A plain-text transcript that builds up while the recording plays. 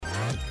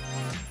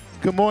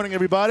Good morning,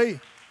 everybody.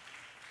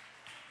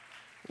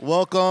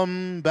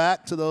 Welcome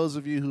back to those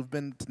of you who've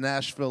been to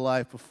Nashville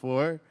Life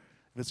before.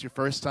 If it's your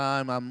first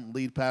time, I'm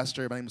lead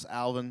pastor. My name is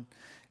Alvin,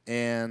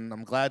 and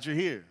I'm glad you're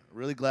here.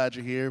 Really glad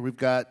you're here. We've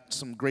got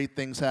some great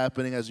things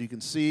happening, as you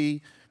can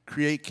see.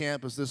 Create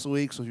Campus this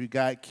week, so if you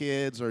got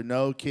kids or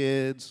no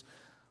kids,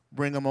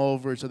 bring them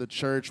over to the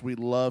church. We'd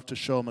love to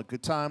show them a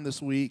good time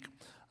this week.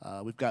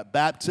 We've got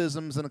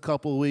baptisms in a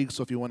couple of weeks,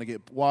 so if you want to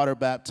get water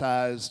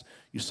baptized,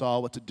 you saw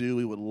what to do.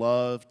 We would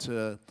love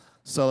to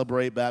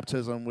celebrate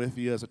baptism with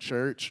you as a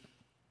church.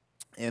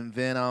 And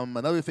then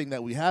another thing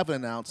that we haven't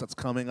announced that's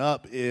coming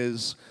up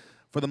is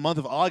for the month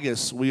of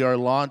August, we are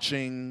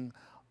launching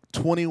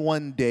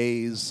 21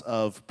 days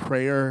of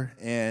prayer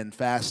and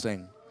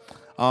fasting.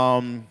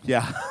 Fasting.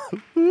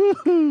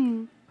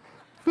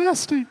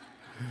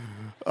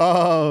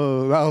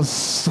 Oh, that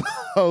was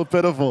so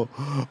pitiful.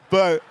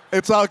 But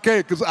it's okay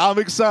because I'm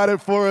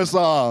excited for us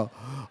all.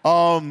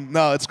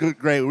 No, it's good,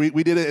 great.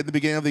 We did it at the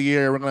beginning of the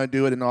year. We're going to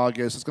do it in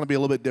August. It's going to be a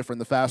little bit different,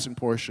 the fasting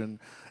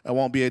portion. It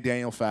won't be a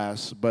Daniel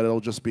fast, but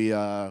it'll just be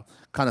kind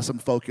of some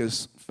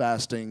focused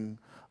fasting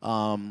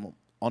on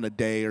a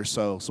day or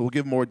so. So we'll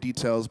give more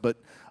details, but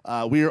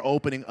we are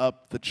opening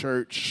up the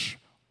church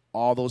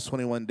all those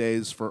 21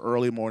 days for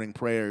early morning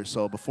prayer.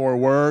 So before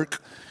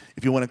work,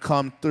 if you want to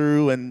come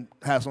through and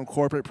have some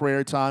corporate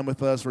prayer time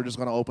with us, we're just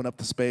going to open up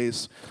the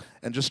space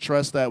and just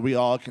trust that we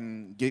all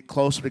can get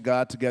closer to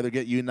God together,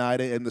 get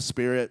united in the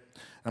Spirit.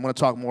 I'm going to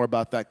talk more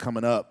about that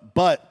coming up.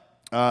 But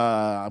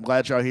I'm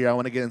glad y'all here. I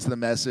want to get into the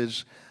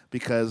message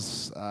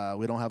because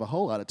we don't have a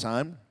whole lot of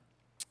time.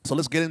 So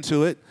let's get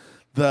into it.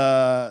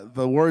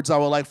 The words I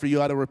would like for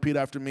you all to repeat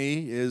after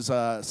me is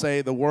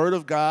say, the Word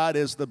of God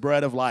is the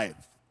bread of life.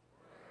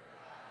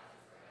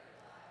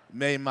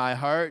 May my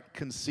heart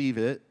conceive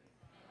it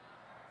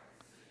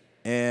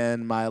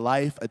and my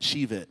life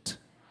achieve it.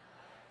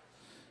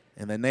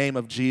 In the name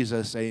of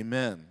Jesus,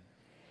 amen.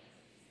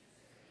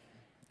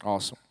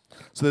 Awesome.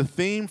 So the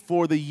theme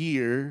for the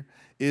year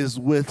is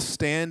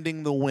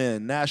withstanding the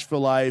wind. Nashville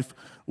Life,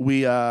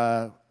 we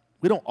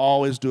don't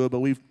always do it,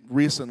 but we've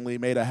recently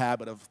made a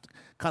habit of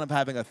kind of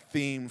having a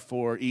theme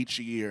for each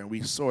year, and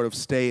we sort of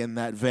stay in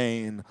that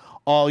vein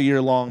all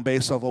year long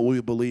based off what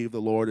we believe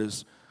the Lord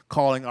is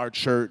calling our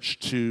church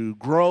to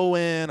grow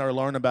in or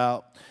learn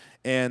about.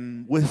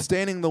 And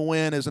withstanding the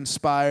wind is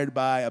inspired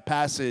by a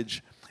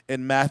passage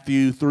in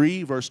Matthew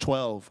 3, verse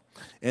 12.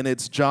 And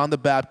it's John the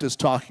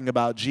Baptist talking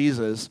about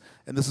Jesus.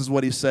 And this is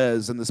what he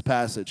says in this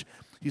passage.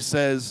 He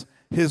says,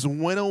 his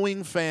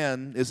winnowing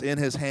fan is in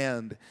his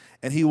hand,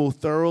 and he will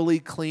thoroughly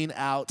clean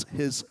out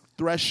his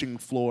threshing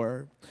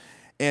floor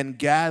and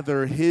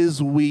gather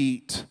his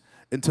wheat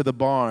into the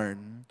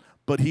barn,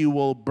 but he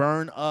will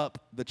burn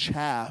up the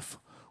chaff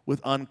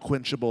with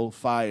unquenchable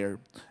fire.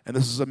 And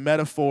this is a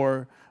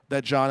metaphor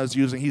that John is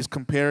using. He's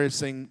comparing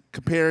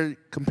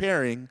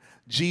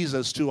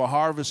Jesus to a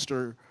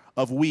harvester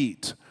of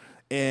wheat.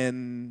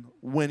 And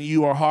when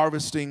you are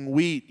harvesting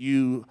wheat,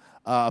 you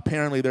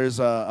apparently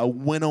there's a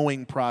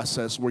winnowing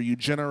process where you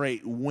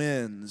generate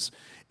winds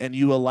and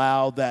you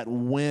allow that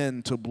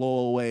wind to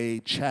blow away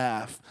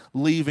chaff,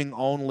 leaving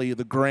only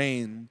the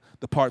grain,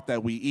 the part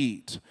that we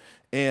eat.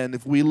 And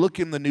if we look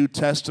in the New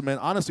Testament,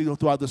 honestly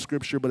throughout the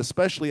Scripture, but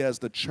especially as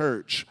the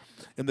church,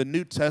 in the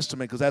New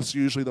Testament, because that's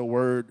usually the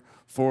word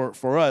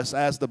for us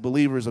as the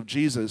believers of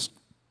Jesus,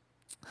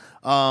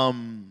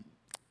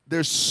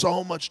 there's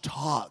so much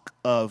talk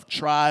of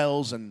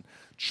trials and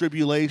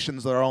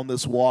tribulations that are on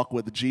this walk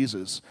with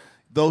Jesus.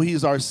 Though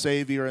he's our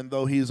Savior and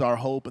though he's our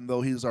hope and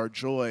though he's our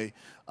joy,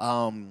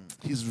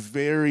 he's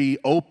very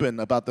open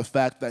about the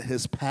fact that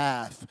his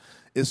path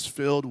is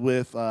filled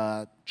with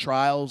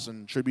trials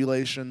and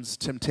tribulations,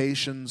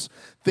 temptations,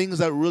 things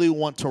that really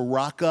want to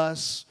rock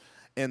us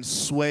and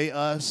sway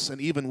us and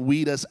even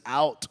weed us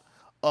out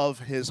of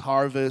his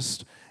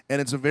harvest. And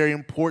it's very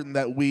important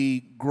that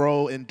we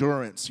grow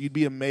endurance. You'd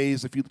be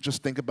amazed if you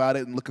just think about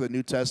it and look at the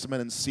New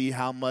Testament and see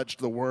how much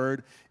the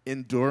word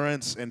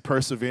endurance and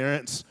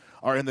perseverance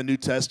are in the New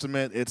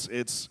Testament.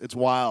 It's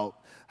wild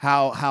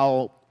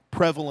how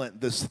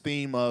prevalent this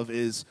theme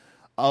is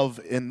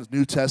in the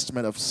New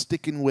Testament of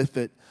sticking with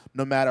it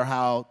no matter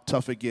how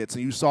tough it gets.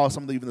 And you saw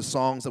some of even the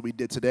songs that we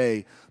did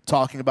today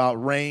talking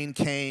about rain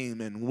came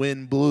and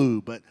wind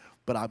blew, but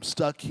I'm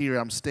stuck here,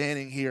 I'm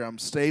standing here, I'm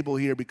stable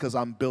here because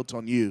I'm built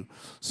on you.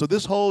 So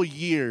this whole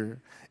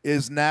year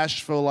is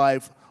Nashville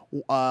Life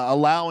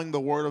allowing the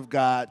Word of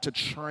God to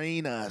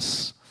train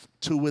us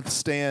to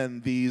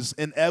withstand these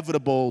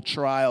inevitable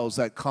trials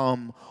that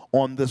come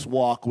on this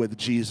walk with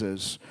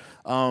Jesus.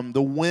 The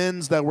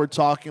winds that we're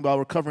talking about,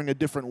 we're covering a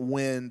different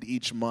wind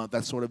each month.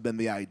 That's sort of been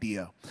the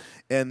idea.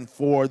 And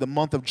for the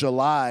month of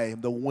July,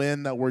 the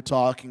wind that we're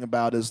talking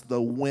about is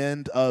the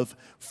wind of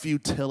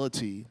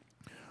futility.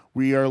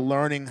 We are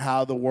learning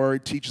how the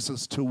Word teaches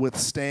us to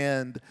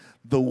withstand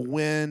the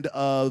wind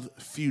of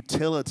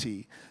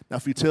futility. Now,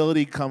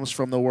 futility comes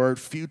from the word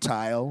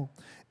futile,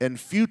 and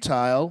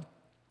futile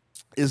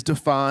is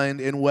defined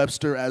in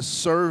Webster as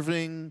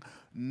serving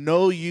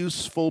no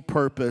useful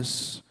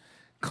purpose,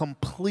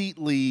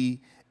 completely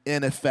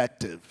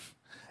ineffective.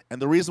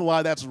 And the reason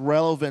why that's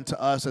relevant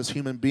to us as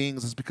human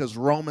beings is because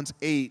Romans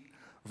 8,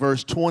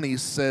 verse 20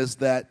 says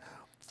that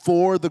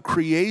for the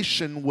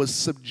creation was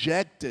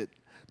subjected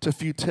to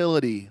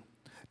futility,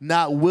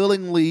 not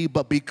willingly,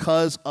 but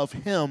because of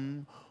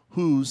him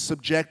who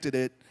subjected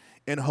it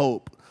in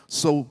hope.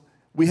 So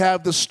we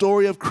have the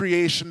story of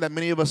creation that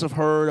many of us have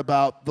heard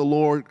about, the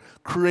Lord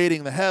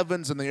creating the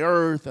heavens and the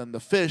earth and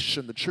the fish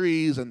and the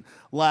trees and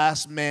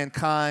last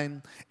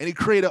mankind. And he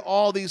created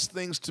all these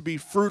things to be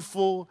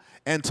fruitful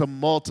and to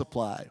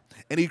multiply.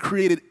 And he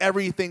created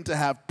everything to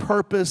have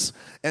purpose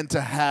and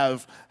to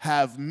have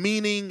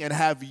meaning and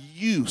have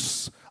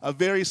use, a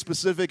very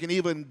specific and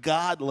even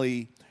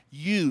godly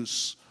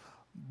use.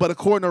 But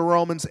according to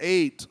Romans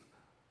 8,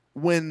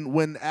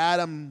 when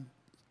Adam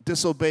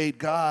disobeyed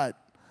God,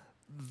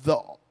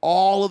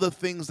 all of the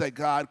things that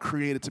God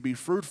created to be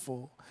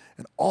fruitful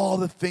and all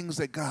the things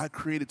that God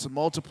created to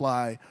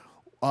multiply,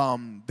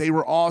 they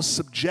were all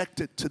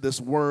subjected to this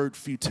word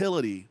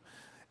futility.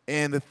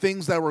 And the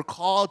things that were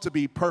called to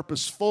be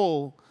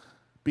purposeful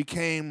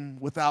became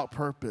without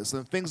purpose.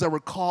 And the things that were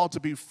called to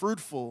be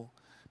fruitful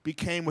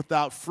became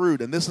without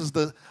fruit. And this is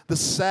the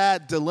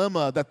sad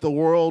dilemma that the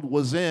world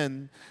was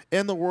in.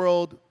 The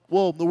world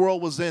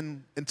was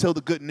in until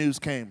the good news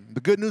came.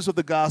 The good news of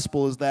the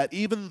gospel is that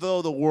even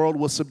though the world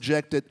was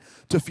subjected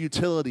to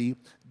futility,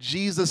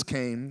 Jesus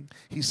came,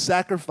 he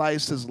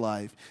sacrificed his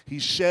life, he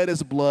shed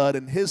his blood,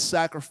 and his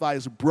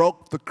sacrifice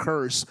broke the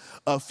curse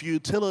of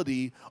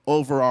futility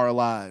over our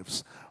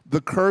lives. The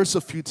curse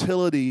of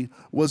futility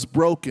was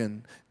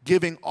broken,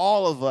 giving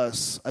all of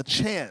us a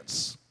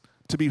chance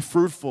to be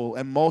fruitful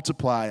and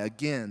multiply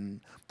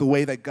again the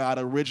way that God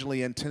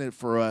originally intended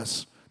for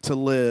us to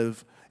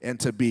live and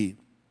to be.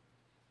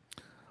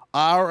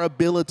 Our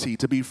ability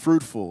to be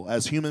fruitful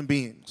as human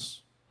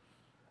beings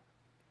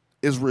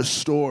is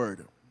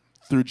restored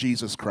through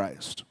Jesus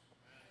Christ.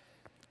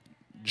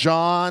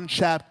 John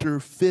chapter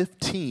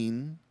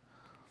 15,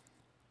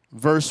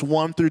 verse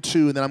 1 through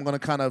 2, and then I'm going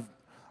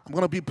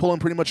to be pulling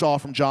pretty much all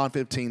from John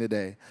 15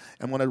 today.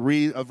 I'm going to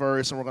read a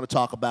verse and we're going to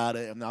talk about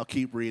it, and I'll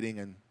keep reading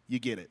and you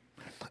get it.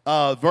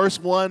 Verse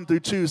 1 through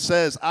 2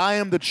 says, I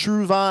am the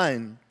true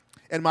vine,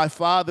 and my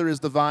Father is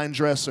the vine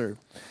dresser.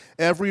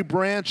 Every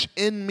branch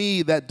in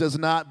me that does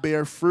not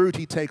bear fruit,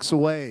 he takes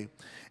away.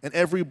 And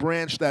every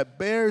branch that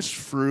bears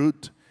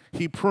fruit,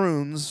 he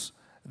prunes,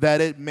 that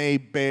it may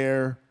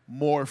bear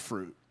more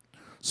fruit.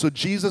 So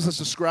Jesus is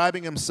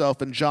describing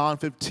himself in John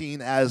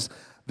 15 as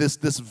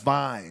this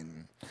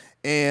vine.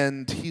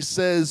 And he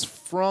says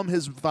from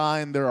his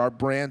vine there are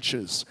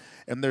branches.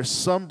 And there's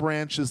some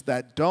branches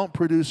that don't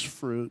produce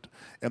fruit,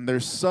 and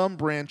there's some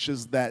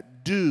branches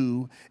that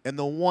do, and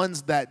the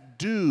ones that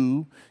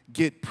do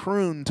get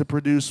pruned to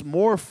produce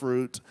more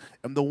fruit,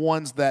 and the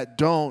ones that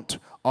don't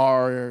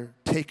are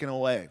taken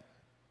away.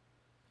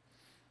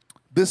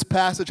 This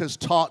passage has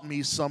taught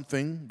me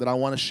something that I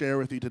want to share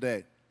with you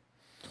today.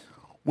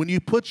 When you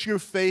put your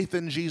faith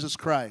in Jesus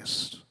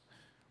Christ,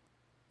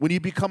 when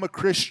you become a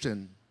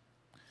Christian,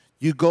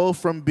 you go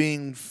from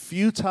being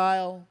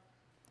futile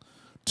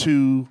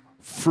to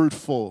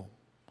fruitful.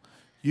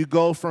 You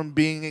go from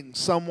being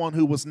someone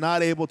who was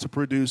not able to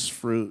produce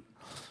fruit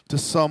to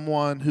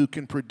someone who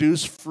can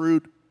produce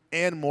fruit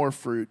and more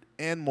fruit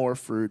and more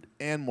fruit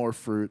and more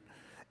fruit.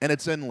 And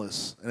it's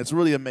endless. And it's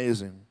really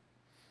amazing.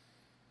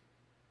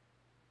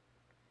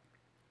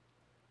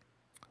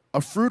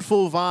 A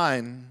fruitful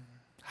vine,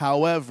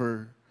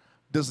 however,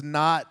 does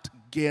not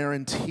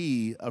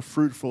guarantee a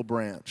fruitful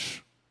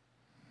branch.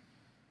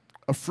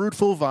 A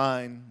fruitful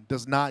vine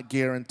does not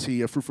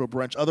guarantee a fruitful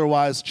branch.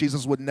 Otherwise,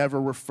 Jesus would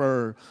never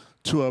refer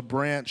to a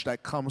branch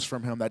that comes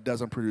from him that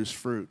doesn't produce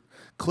fruit.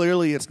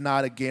 Clearly, it's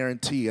not a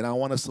guarantee, and I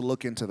want us to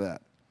look into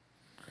that.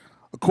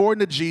 According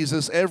to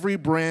Jesus, every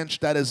branch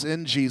that is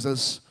in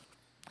Jesus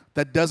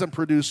that doesn't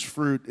produce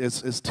fruit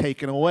is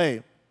taken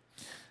away.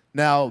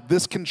 Now,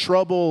 this can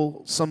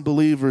trouble some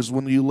believers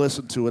when you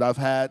listen to it. I've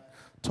had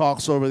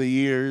talks over the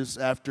years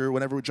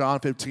whenever John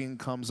 15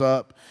 comes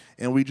up,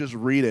 and we just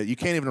read it. You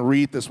can't even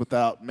read this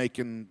without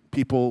making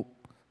people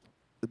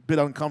a bit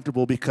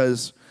uncomfortable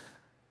because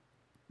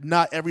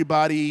not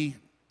everybody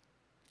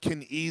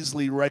can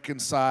easily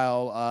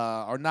reconcile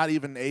or not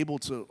even able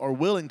to or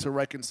willing to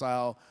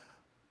reconcile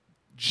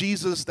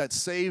Jesus that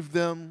saved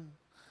them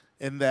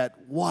and that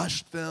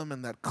washed them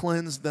and that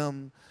cleansed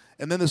them,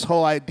 and then this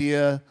whole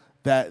idea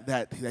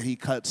that he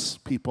cuts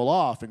people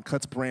off and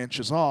cuts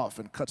branches off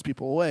and cuts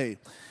people away.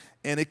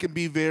 And it can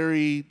be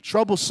very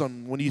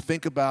troublesome when you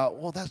think about,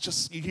 well, that's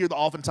just, you hear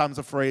oftentimes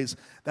the phrase,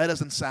 that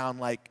doesn't sound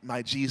like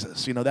my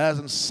Jesus. You know, that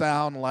doesn't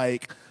sound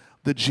like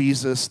the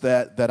Jesus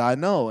that I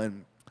know.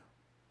 And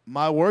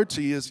my word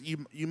to you is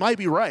you might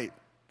be right.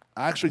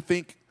 I actually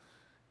think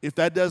if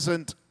that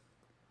doesn't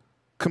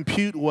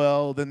compute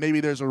well, then maybe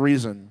there's a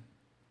reason.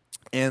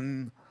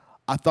 And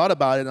I thought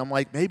about it, and I'm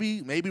like,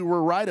 maybe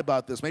we're right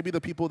about this. Maybe the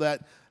people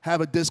that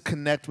have a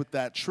disconnect with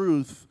that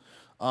truth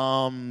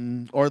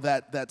or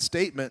that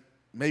statement,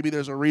 maybe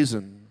there's a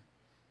reason.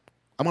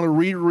 I'm going to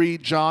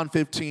reread John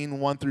 15,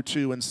 1 through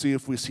 2, and see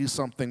if we see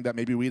something that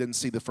maybe we didn't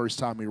see the first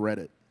time we read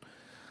it.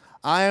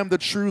 I am the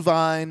true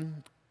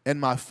vine, and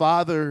my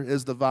Father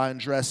is the vine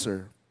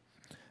dresser.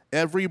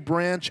 Every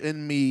branch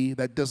in me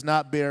that does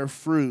not bear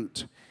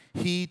fruit,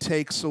 he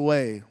takes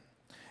away.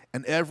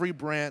 And every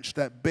branch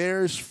that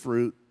bears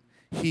fruit,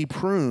 he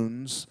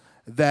prunes,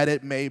 that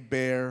it may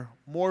bear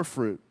more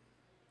fruit.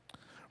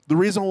 The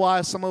reason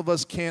why some of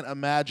us can't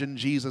imagine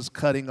Jesus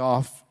cutting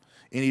off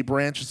any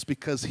branches is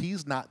because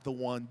he's not the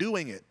one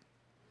doing it.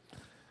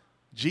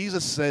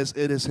 Jesus says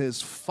it is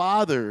his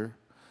Father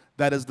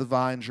that is the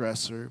vine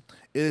dresser.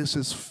 It is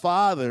his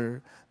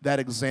Father that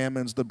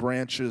examines the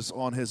branches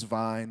on his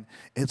vine.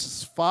 It's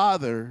his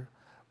Father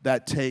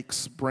that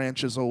takes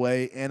branches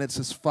away, and it's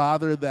his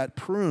Father that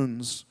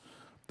prunes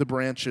the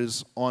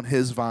branches on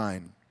his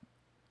vine.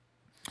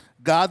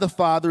 God the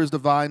Father is the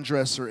vine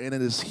dresser, and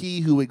it is he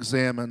who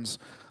examines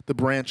the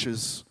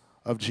branches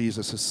of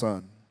Jesus, his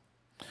Son.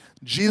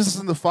 Jesus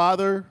and the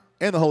Father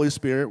and the Holy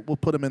Spirit, we'll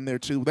put them in there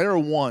too, they are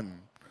one.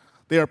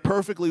 They are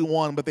perfectly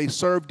one, but they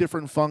serve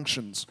different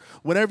functions.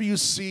 Whenever you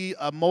see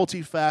a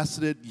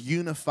multifaceted,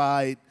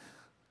 unified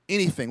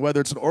anything,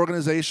 whether it's an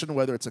organization,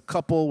 whether it's a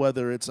couple,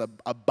 whether it's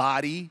a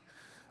body,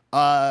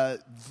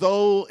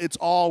 though it's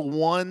all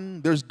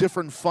one, there's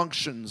different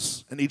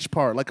functions in each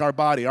part. Like our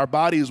body. Our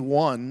body is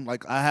one.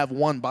 Like I have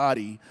one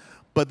body,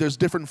 but there's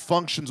different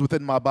functions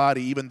within my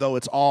body, even though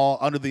it's all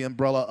under the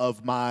umbrella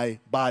of my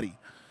body.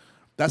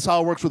 That's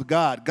how it works with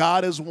God.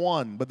 God is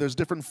one, but there's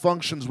different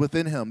functions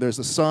within him. There's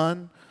the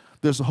Son,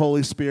 there's the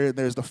Holy Spirit,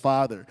 there's the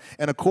Father.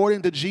 And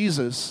according to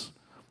Jesus,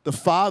 the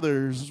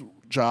Father's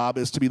job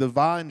is to be the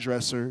vine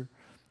dresser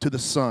to the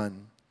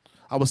Son.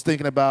 I was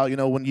thinking about,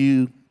 when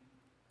you're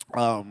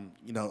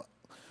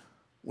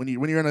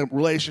in a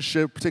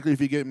relationship, particularly if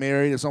you get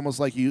married, it's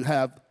almost like you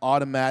have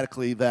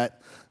automatically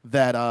that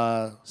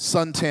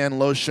suntan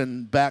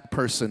lotion back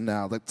person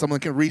now. Like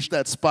someone can reach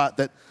that spot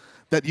that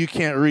you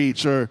can't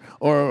reach,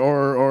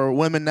 or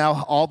women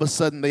now all of a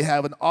sudden they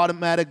have an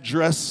automatic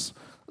dress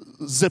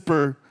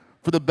zipper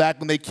for the back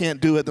when they can't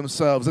do it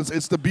themselves.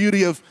 It's the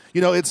beauty of,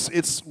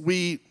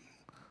 we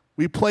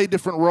play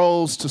different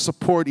roles to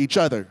support each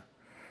other.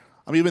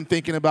 I'm even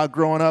thinking about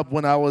growing up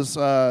when I was,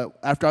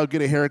 after I would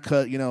get a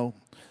haircut,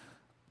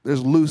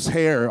 there's loose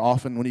hair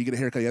often when you get a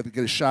haircut. You have to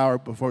get a shower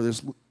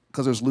because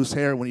there's loose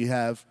hair when you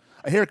have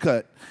a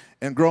haircut.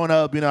 And growing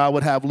up, I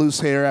would have loose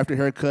hair after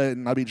haircut,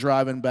 and I'd be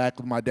driving back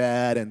with my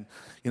dad, and,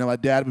 my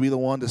dad would be the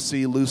one to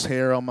see loose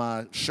hair on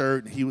my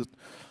shirt, and he would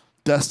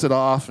dust it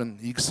off, and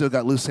you still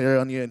got loose hair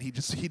on you, and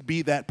he'd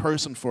be that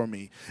person for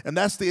me. And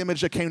that's the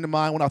image that came to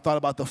mind when I thought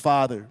about the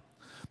Father.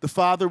 The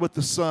Father with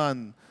the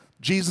Son.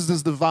 Jesus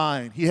is the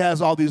vine. He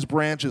has all these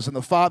branches, and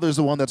the Father is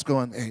the one that's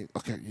going, hey,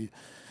 okay,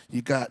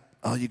 you got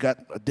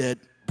a dead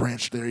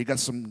branch there. You got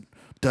some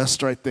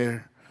dust right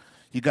there.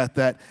 You got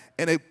that.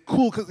 And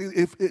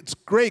it's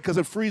great because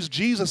it frees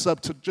Jesus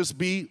up to just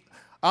be,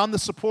 I'm the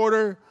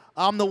supporter.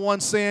 I'm the one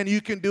saying you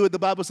can do it. The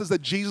Bible says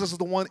that Jesus is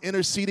the one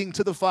interceding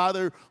to the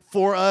Father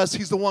for us.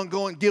 He's the one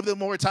going, give them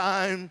more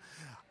time.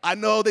 I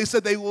know they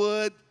said they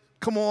would.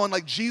 Come on,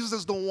 like Jesus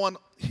is the one.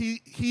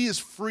 He is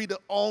free to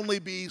only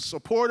be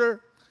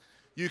supporter.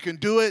 You can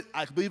do it.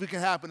 I believe it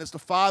can happen. It's the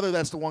Father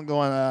that's the one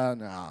going,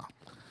 no.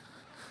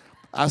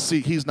 I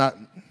see he's not.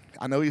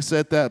 I know he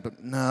said that,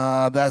 but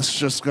nah, that's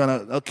just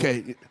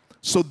okay.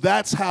 So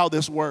that's how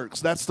this works.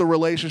 That's the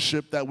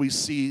relationship that we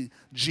see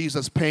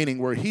Jesus painting,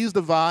 where he's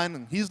the vine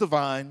and he's the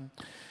vine.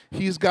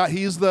 He's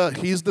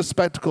the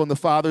spectacle, and the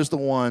Father's the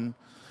one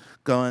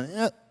going,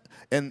 yeah.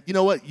 And you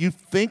know what? You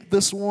think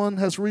this one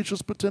has reached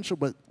its potential,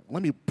 but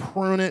let me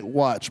prune it.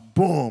 Watch.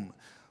 Boom.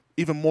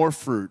 Even more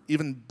fruit,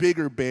 even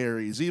bigger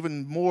berries,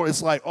 even more.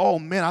 It's like, oh,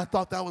 man, I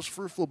thought that was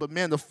fruitful. But,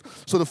 man,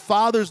 so the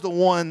Father's the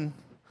one.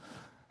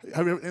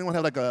 Anyone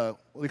have like what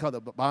do you call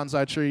it, the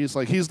bonsai trees?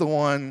 Like he's the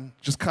one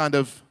just kind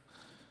of,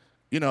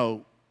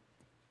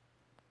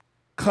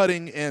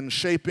 cutting and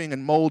shaping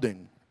and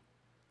molding.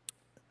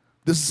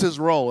 This is his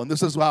role, and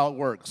this is how it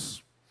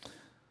works.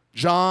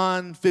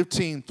 John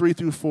 15, 3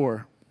 through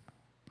 4.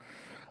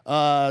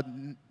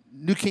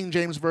 New King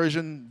James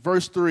Version,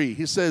 verse 3.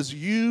 He says,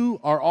 you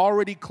are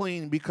already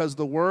clean because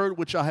the word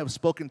which I have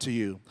spoken to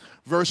you.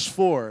 Verse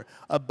 4.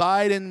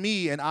 Abide in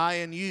me and I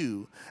in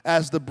you,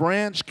 as the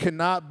branch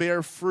cannot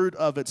bear fruit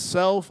of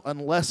itself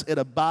unless it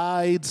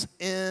abides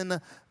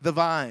in the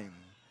vine.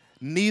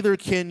 Neither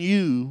can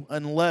you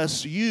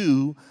unless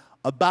you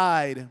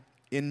abide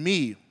in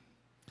me.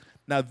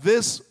 Now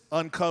this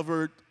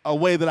uncovered a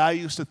way that I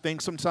used to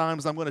think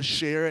sometimes. I'm going to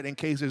share it in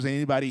case there's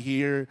anybody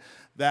here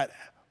that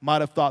might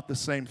have thought the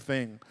same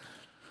thing.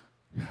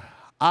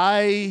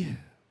 I,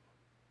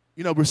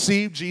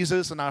 received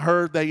Jesus, and I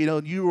heard that,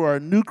 you are a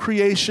new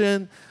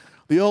creation.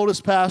 The old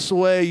has passed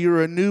away.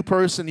 You're a new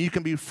person. You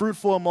can be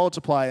fruitful and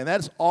multiply, and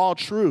that's all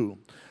true.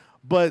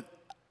 But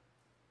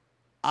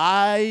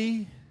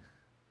I,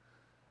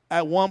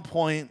 at one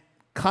point,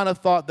 kind of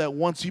thought that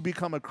once you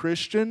become a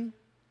Christian,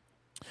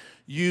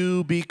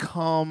 you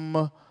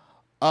become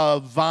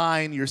a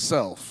vine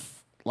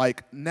yourself.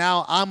 Like,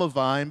 now I'm a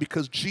vine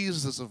because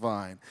Jesus is a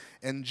vine.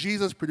 And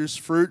Jesus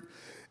produced fruit,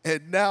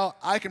 and now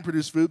I can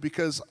produce fruit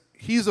because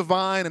he's a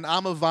vine and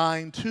I'm a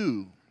vine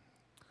too.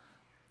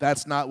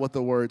 That's not what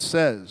the word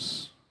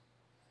says.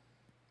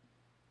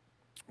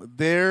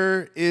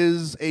 There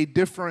is a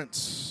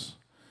difference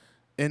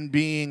in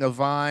being a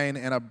vine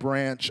and a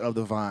branch of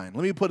the vine.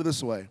 Let me put it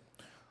this way.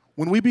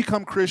 When we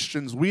become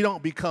Christians, we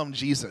don't become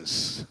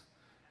Jesus.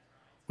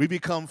 We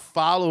become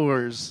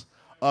followers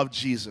of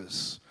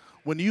Jesus.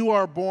 When you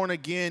are born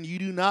again, you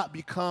do not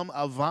become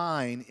a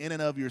vine in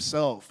and of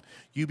yourself.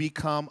 You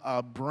become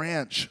a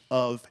branch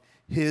of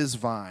his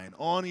vine.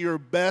 On your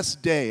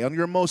best day, on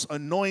your most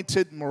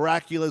anointed,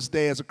 miraculous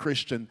day as a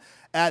Christian,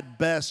 at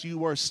best,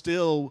 you are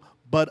still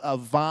but a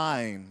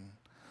branch,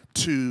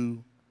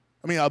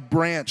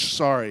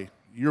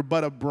 You're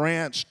but a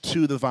branch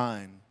to the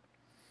vine.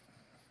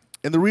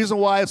 And the reason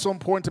why it's so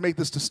important to make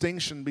this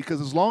distinction, because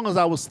as long as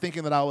I was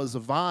thinking that I was a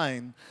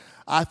vine,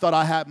 I thought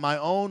I had my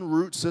own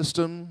root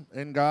system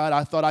in God.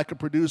 I thought I could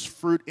produce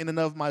fruit in and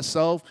of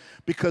myself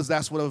because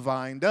that's what a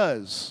vine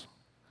does.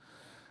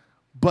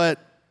 But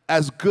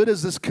as good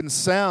as this can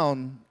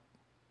sound,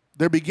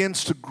 there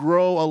begins to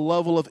grow a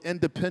level of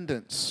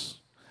independence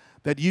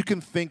that you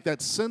can think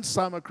that since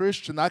I'm a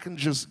Christian, I can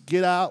just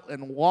get out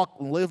and walk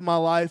and live my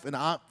life and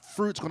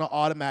fruit's going to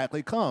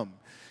automatically come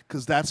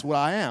because that's what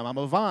I am. I'm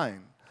a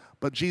vine.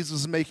 But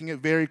Jesus is making it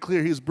very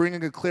clear. He's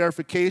bringing a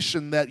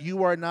clarification that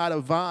you are not a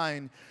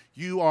vine,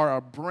 you are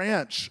a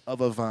branch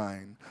of a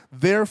vine.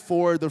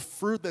 Therefore, the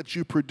fruit that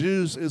you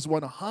produce is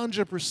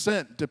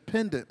 100%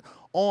 dependent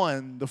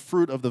on the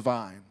fruit of the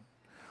vine.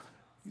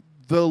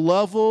 The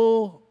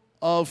level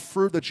of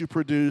fruit that you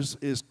produce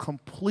is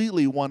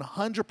completely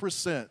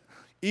 100%,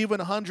 even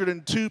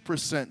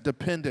 102%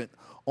 dependent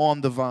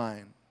on the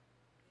vine.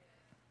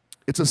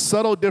 It's a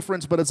subtle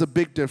difference, but it's a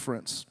big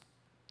difference.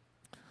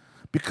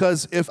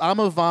 Because if I'm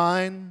a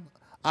vine,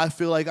 I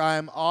feel like I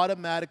am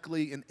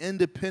automatically and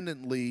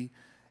independently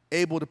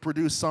able to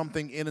produce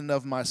something in and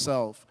of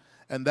myself.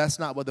 And that's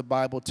not what the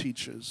Bible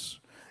teaches.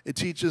 It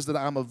teaches that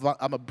I'm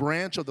a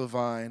branch of the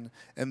vine,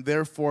 and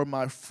therefore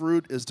my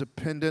fruit is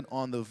dependent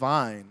on the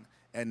vine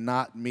and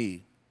not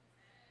me.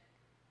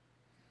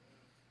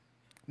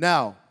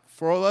 Now,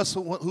 for all us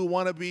who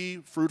want to be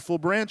fruitful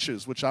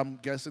branches, which I'm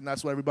guessing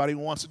that's what everybody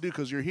wants to do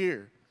because you're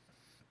here,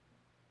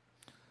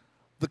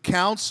 the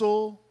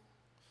counsel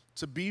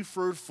to be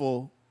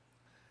fruitful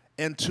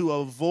and to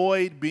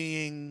avoid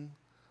being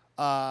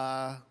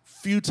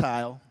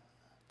futile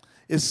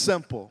is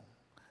simple,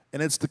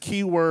 and it's the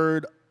key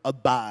word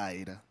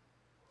abide.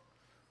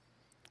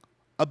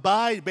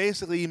 Abide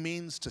basically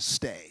means to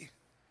stay.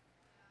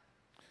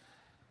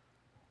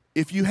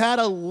 If you had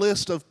a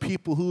list of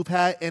people who've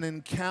had an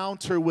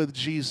encounter with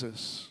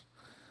Jesus,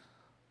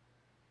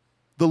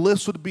 the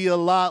list would be a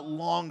lot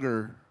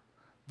longer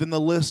than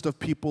the list of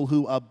people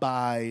who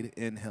abide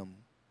in him.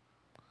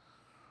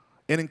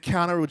 An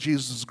encounter with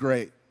Jesus is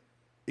great.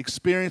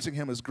 Experiencing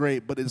him is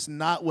great, but it's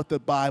not what the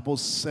Bible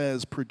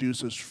says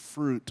produces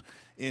fruit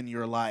in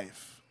your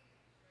life.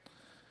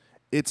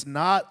 It's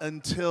not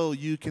until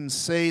you can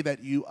say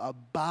that you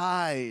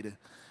abide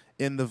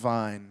in the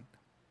vine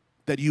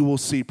that you will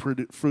see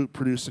fruit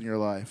produced in your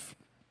life.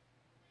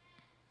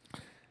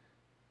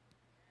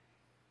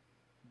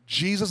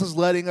 Jesus is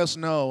letting us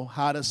know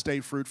how to stay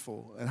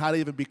fruitful and how to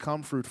even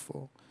become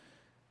fruitful.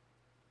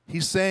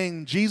 Jesus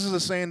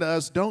is saying to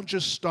us, don't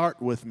just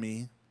start with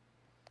me,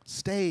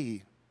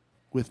 stay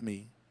with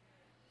me.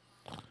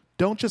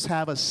 Don't just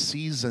have a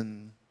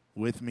season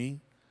with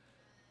me,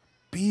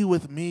 be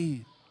with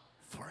me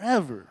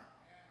forever.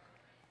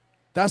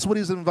 That's what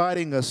he's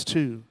inviting us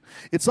to.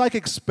 It's like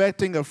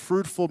expecting a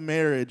fruitful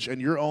marriage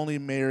and you're only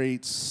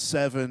married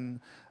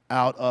 7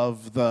 out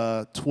of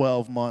the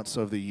 12 months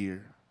of the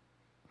year.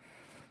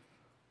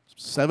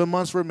 7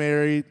 months we're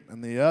married,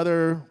 and the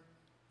other,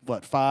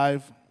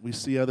 5, we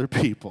see other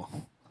people.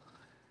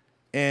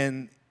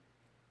 And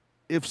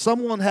if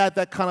someone had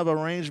that kind of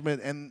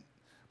arrangement and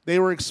they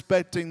were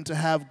expecting to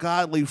have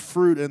godly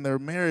fruit in their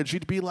marriage,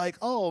 you'd be like,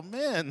 oh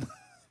man,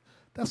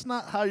 that's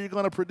not how you're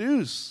going to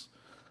produce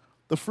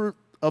the fruit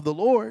of the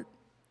Lord.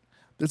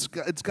 It's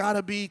got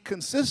to be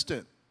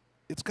consistent.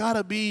 It's got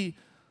to be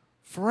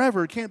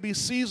forever. It can't be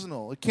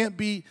seasonal. It can't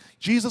be.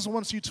 Jesus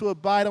wants you to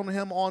abide on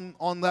him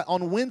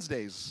on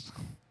Wednesdays.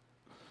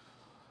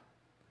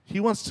 He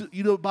wants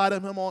you to abide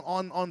on him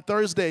on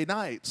Thursday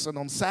nights and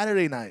on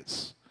Saturday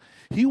nights.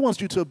 He wants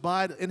you to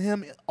abide in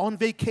him on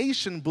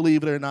vacation,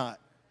 believe it or not.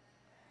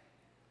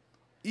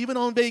 Even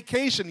on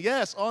vacation,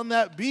 yes, on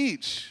that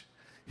beach.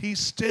 He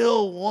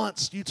still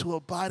wants you to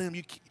abide in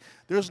him.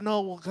 There's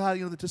no, well, God,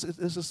 this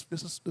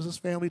is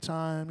family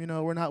time.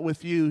 We're not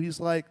with you. He's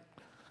like,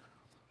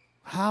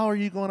 how are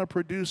you going to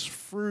produce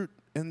fruit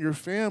in your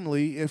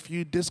family if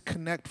you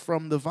disconnect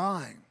from the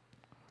vine?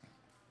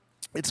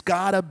 It's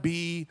got to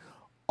be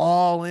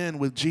all in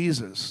with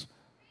Jesus.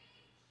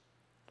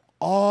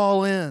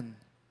 All in.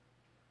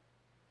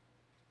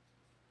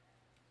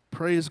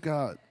 Praise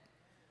God.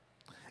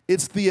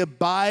 It's the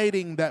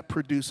abiding that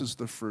produces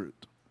the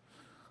fruit.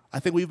 I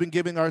think we've been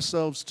giving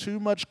ourselves too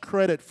much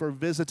credit for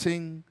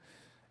visiting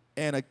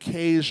and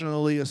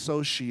occasionally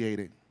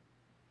associating.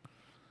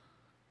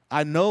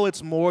 I know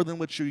it's more than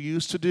what you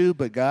used to do,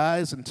 but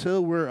guys,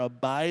 until we're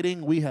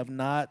abiding, we have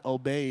not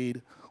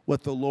obeyed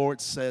what the Lord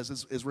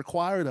says is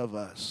required of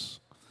us.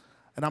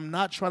 And I'm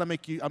not trying to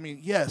make you,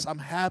 yes, I'm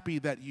happy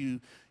that you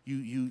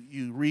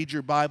read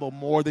your Bible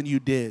more than you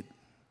did.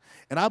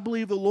 And I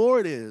believe the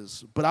Lord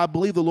is, but I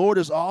believe the Lord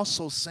is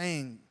also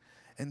saying,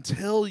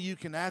 until you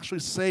can actually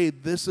say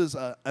this is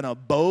an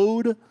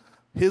abode,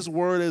 His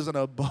word is an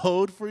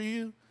abode for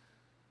you,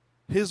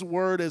 His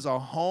word is a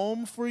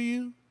home for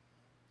you,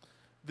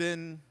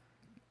 then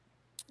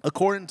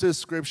according to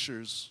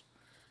Scriptures,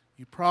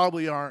 you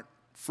probably aren't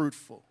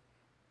fruitful.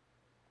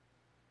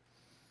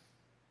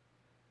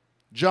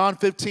 John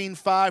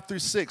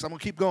 15:5-6. I'm going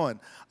to keep going.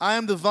 I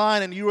am the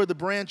vine and you are the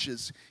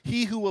branches.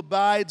 He who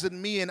abides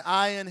in me and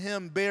I in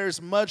him bears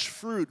much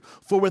fruit,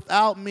 for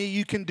without me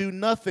you can do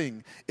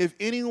nothing. If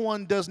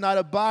anyone does not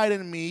abide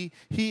in me,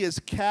 he is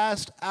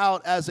cast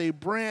out as a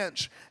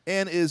branch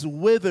and is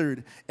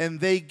withered, and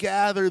they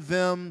gather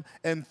them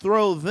and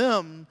throw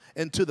them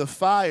into the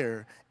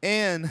fire,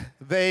 and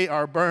they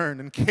are burned,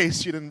 in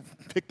case you didn't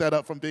pick that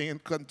up from being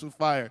cut into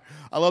fire.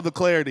 I love the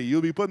clarity.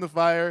 You'll be put in the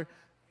fire,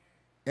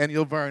 and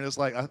you'll burn. It's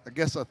like, I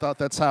guess I thought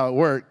that's how it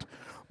worked.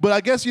 But I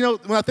guess,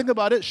 when I think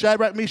about it,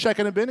 Shadrach, Meshach,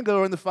 and Abednego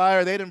were in the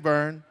fire. They didn't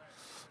burn.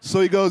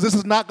 So he goes, this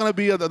is not going to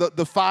be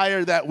the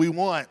fire that we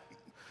want.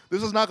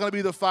 This is not going to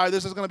be the fire.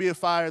 This is going to be a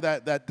fire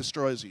that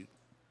destroys you.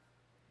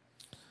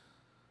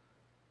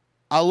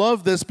 I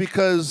love this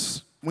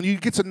because when you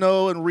get to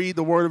know and read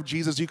the word of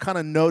Jesus, you kind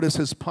of notice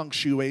his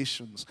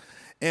punctuations.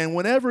 And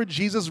whenever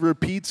Jesus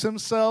repeats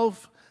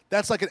himself,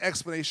 that's like an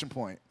exclamation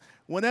point.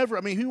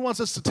 He wants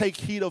us to take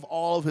heed of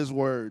all of his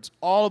words.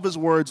 All of his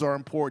words are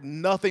important.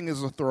 Nothing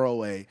is a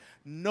throwaway.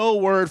 No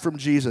word from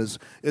Jesus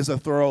is a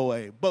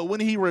throwaway. But when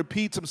he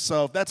repeats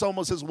himself, that's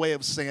almost his way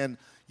of saying,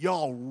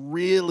 y'all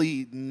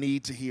really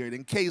need to hear it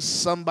in case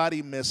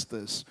somebody missed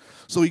this.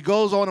 So he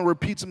goes on and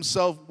repeats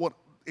himself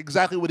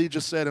exactly what he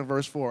just said in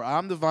verse 4.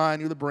 I'm the vine,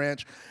 you're the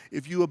branch.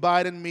 If you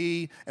abide in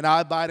me and I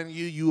abide in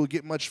you, you will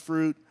get much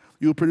fruit.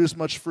 You will produce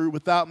much fruit.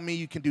 Without me,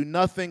 you can do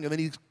nothing. And then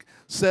he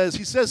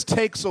says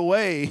takes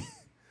away.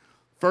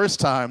 First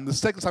time. The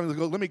second time, he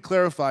goes, let me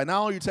clarify.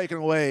 Not only are you taken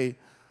away,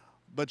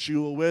 but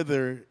you will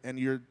wither, and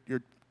you're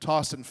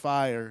tossed in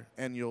fire,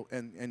 and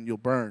you'll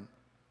burn.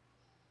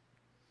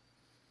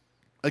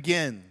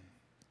 Again,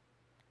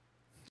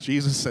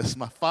 Jesus says,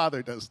 my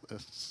Father does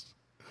this.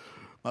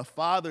 My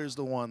Father is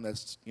the one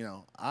that's,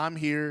 I'm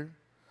here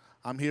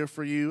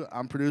for you.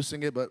 I'm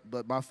producing it,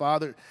 but my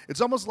Father.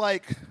 It's almost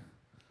like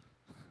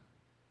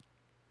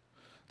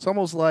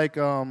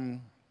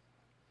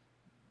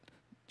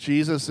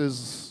Jesus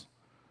is.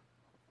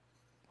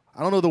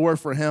 I don't know the word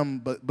for him,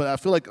 but I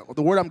feel like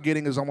the word I'm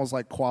getting is almost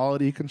like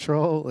quality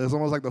control. It's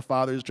almost like the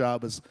Father's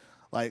job is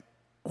like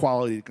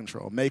quality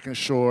control, making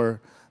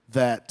sure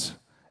that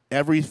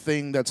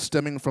everything that's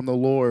stemming from the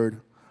Lord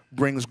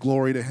brings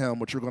glory to him,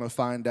 which you're going to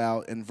find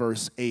out in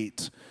verse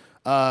 8.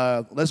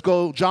 Let's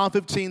go John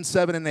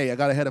 15:7-8. I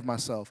got ahead of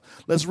myself.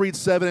 Let's read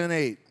 7 and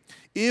 8.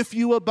 If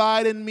you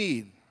abide in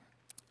me,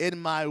 and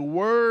my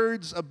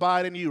words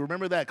abide in you.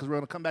 Remember that, because we're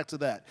going to come back to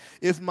that.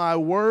 If my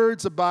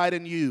words abide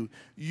in you,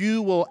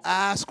 you will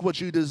ask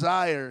what you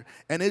desire,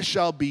 and it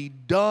shall be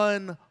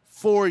done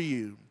for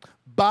you.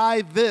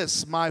 By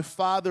this my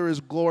Father is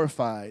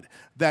glorified,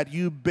 that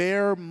you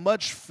bear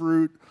much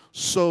fruit,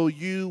 so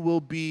you will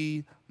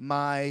be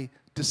my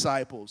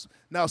disciples.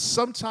 Now,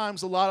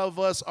 sometimes a lot of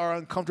us are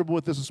uncomfortable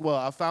with this as well.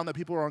 I've found that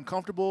people are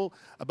uncomfortable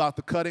about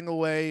the cutting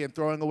away and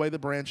throwing away the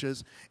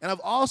branches. And I've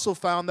also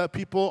found that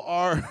people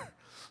are...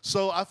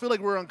 So I feel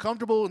like we're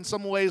uncomfortable in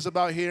some ways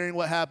about hearing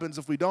what happens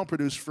if we don't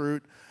produce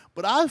fruit.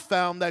 But I've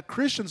found that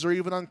Christians are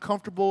even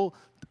uncomfortable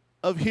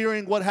of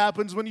hearing what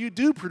happens when you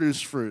do produce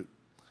fruit.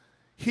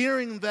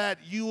 Hearing that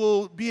you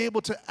will be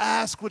able to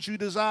ask what you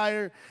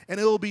desire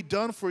and it will be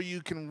done for you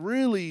can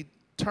really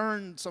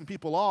turn some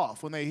people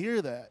off when they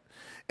hear that.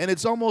 And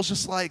it's almost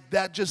just like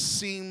that just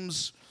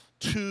sounds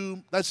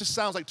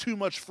like too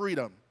much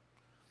freedom.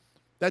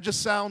 That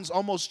just sounds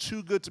almost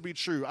too good to be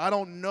true. I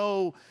don't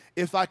know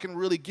if I can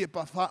really get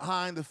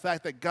behind the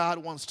fact that God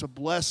wants to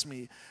bless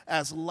me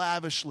as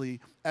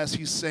lavishly as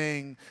he's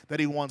saying that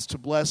he wants to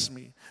bless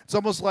me. It's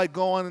almost like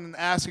going and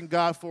asking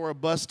God for a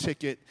bus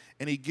ticket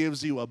and he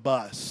gives you a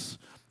bus.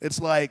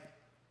 It's like,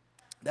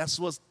 that's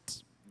what's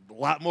a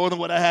lot more than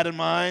what I had in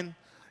mind.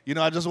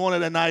 I just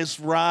wanted a nice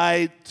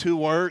ride to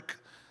work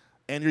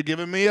and you're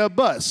giving me a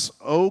bus.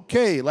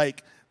 Okay,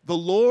 like the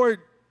Lord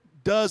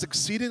does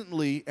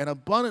exceedingly and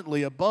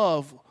abundantly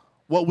above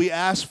what we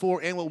ask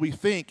for and what we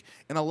think.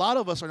 And a lot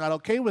of us are not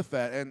okay with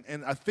that.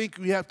 And I think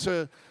I'm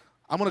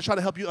going to try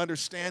to help you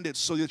understand it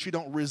so that you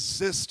don't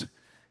resist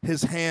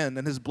his hand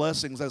and his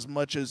blessings as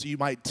much as you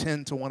might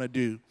tend to want to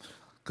do.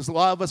 Because a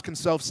lot of us can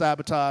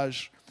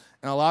self-sabotage.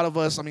 And a lot of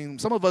us,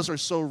 some of us are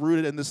so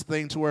rooted in this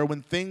thing to where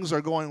when things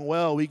are going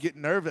well, we get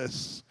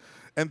nervous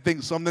and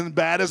think something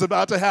bad is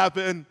about to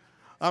happen.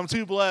 I'm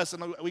too blessed,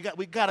 and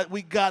we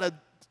gotta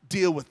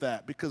deal with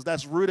that because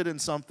that's rooted in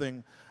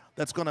something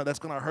that's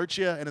gonna hurt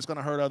you and it's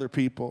gonna hurt other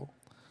people.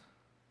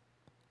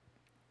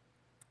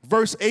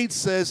 Verse 8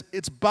 says,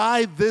 "It's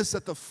by this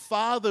that the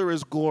Father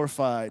is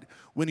glorified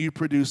when you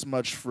produce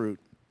much fruit."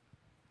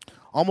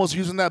 Almost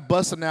using that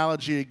bus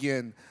analogy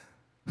again.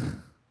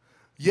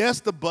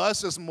 Yes, the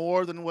bus is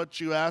more than what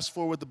you asked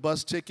for with the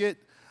bus ticket,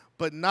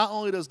 but not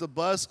only does the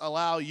bus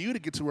allow you to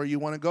get to where you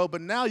want to go,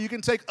 but now you can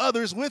take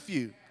others with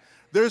you.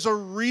 There's a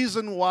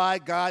reason why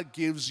God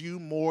gives you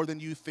more than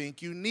you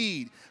think you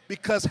need,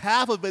 because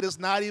half of it is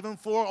not even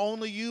for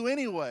only you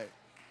anyway.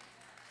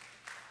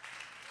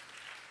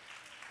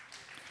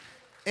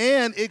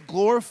 And it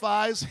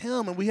glorifies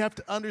him, and we have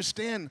to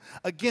understand,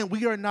 again,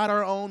 we are not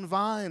our own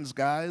vines,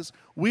 guys.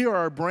 We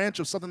are a branch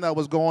of something that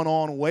was going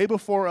on way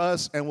before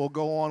us and will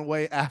go on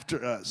way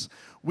after us.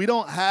 We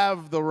don't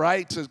have the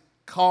right to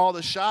call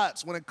the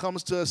shots when it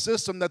comes to a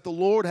system that the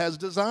Lord has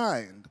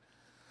designed.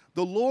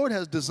 The Lord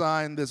has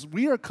designed this.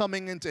 We are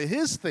coming into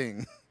his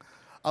thing.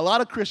 A lot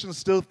of Christians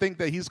still think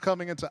that he's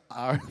coming into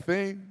our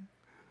thing,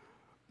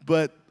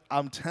 but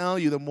I'm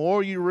telling you, the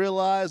more you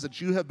realize that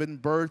you have been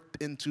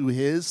birthed into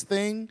his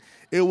thing,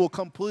 it will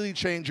completely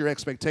change your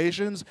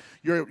expectations.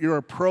 Your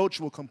approach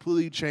will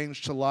completely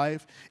change to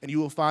life, and you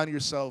will find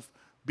yourself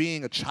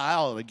being a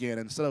child again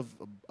instead of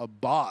a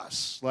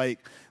boss.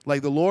 Like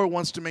the Lord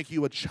wants to make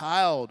you a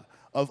child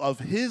of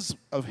his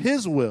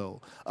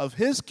will, of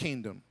his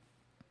kingdom.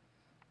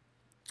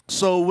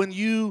 So when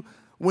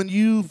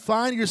you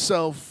find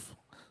yourself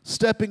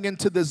stepping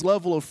into this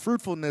level of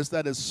fruitfulness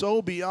that is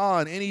so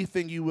beyond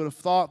anything you would have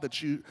thought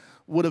that you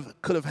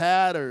could have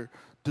had or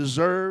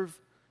deserved,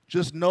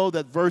 just know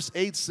that verse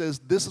 8 says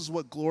this is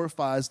what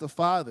glorifies the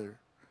Father.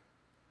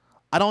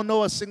 I don't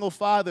know a single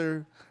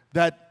father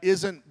that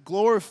isn't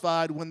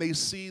glorified when they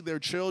see their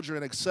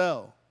children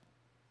excel.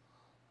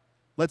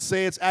 Let's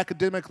say it's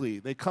academically.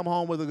 They come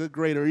home with a good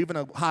grade or even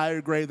a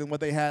higher grade than what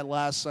they had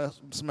last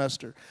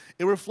semester.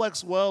 It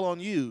reflects well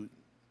on you.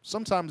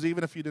 Sometimes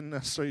even if you didn't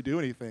necessarily do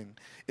anything,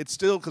 it's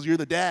still because you're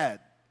the dad.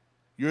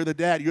 You're the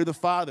dad. You're the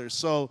father.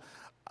 So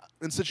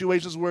in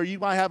situations where you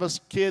might have a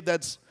kid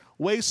that's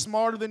way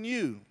smarter than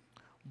you,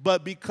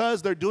 but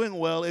because they're doing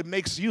well, it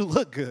makes you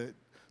look good,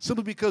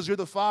 simply because you're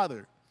the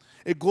father.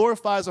 It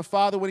glorifies a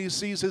father when he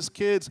sees his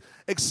kids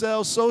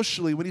excel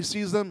socially, when he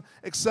sees them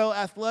excel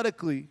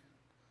athletically,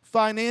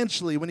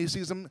 financially, when he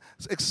sees them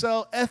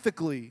excel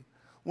ethically.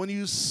 When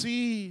you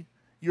see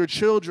your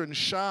children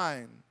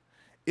shine,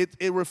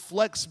 it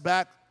reflects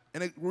back,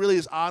 and it really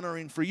is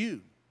honoring for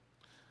you.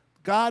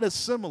 God is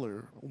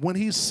similar. When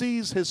he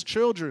sees his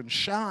children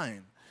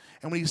shine,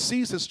 and when he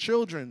sees his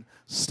children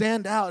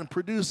stand out and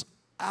produce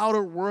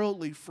outer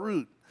worldly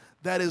fruit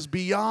that is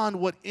beyond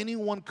what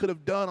anyone could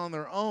have done on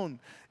their own,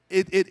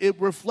 it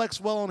reflects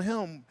well on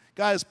him.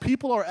 Guys,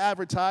 people are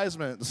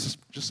advertisements,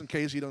 just in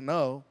case you don't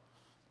know.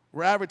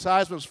 We're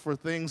advertisements for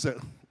things that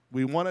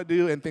we want to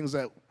do and things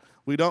that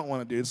we don't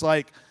want to do. It's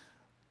like,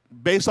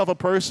 based off a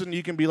person,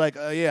 you can be like,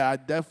 yeah, I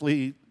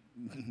definitely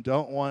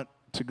don't want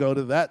to go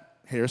to that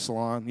hair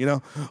salon, you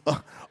know?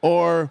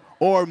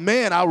 Or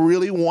man, I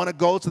really want to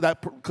go to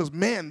that because,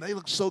 man, they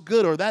look so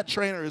good, or that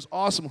trainer is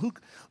awesome.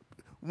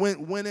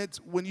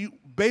 When you,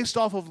 based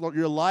off of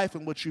your life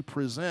and what you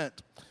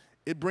present,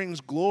 it brings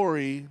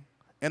glory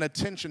and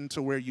attention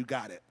to where you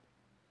got it.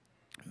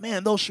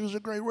 Man, those shoes are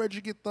great. Where'd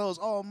you get those?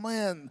 Oh,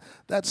 man,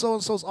 that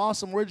so-and-so's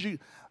awesome. Where'd you?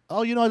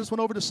 Oh, I just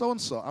went over to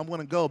so-and-so. I'm going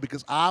to go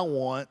because I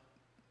want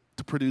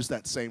to produce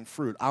that same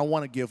fruit. I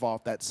want to give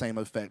off that same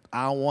effect.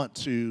 I want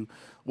to,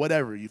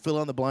 whatever, you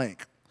fill in the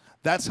blank.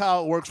 That's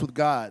how it works with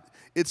God.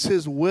 It's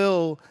his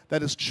will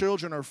that his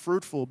children are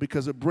fruitful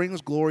because it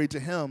brings glory to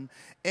him,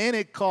 and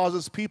it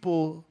causes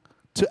people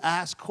to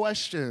ask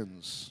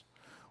questions.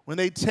 When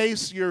they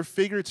taste your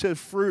figurative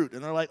fruit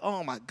and they're like,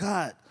 oh my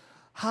God,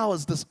 how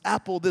is this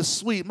apple this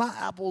sweet? My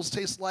apples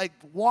taste like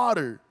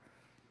water.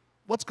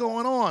 What's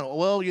going on?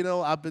 Well,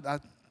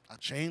 I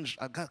changed.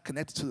 I got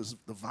connected to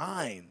the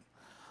vine.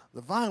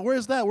 The vine, where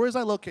is that? Where is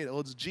that located? Oh,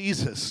 it's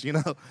Jesus,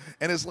 And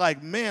it's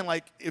like, man,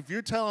 if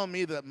you're telling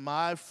me that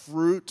my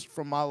fruit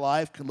from my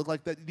life can look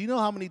like that, do you know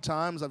how many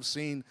times I've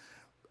seen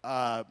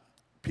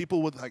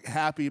people with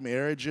happy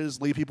marriages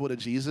lead people to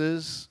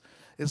Jesus?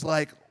 It's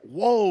like,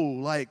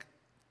 whoa,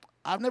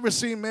 I've never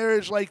seen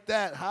marriage like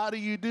that. How do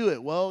you do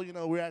it? Well,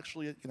 we're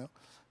actually,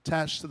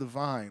 attached to the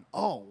vine.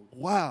 Oh,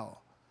 wow,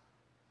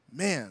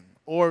 man.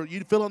 Or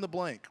you fill in the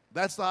blank.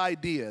 That's the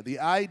idea. The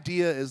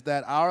idea is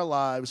that our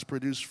lives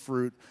produce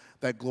fruit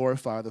that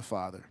glorify the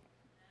Father.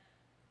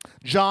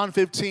 John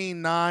 15,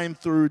 9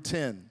 through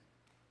 10.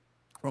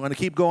 We're going to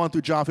keep going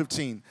through John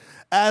 15.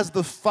 As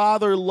the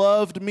Father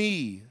loved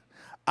me,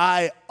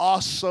 I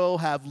also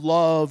have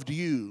loved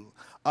you.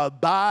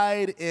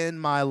 Abide in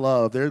my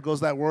love. There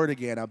goes that word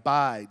again.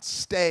 Abide.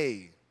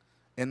 Stay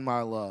in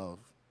my love.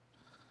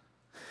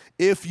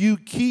 If you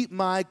keep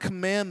my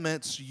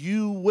commandments,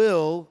 you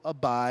will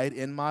abide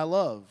in my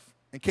love.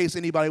 In case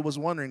anybody was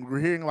wondering, we're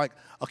hearing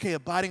okay,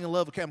 abiding in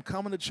love. Okay, I'm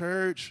coming to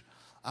church.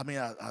 I mean,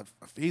 I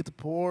feed the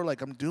poor.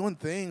 I'm doing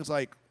things.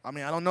 I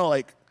mean, I don't know,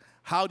 like,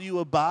 how do you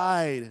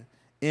abide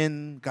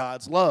in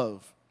God's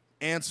love?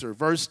 Answer,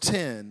 verse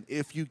 10,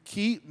 if you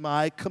keep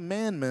my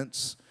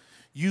commandments,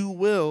 you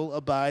will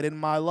abide in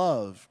my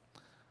love,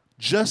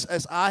 just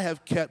as I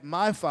have kept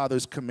my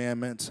Father's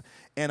commandments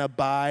and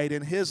abide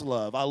in his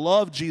love. I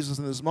love Jesus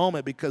in this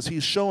moment because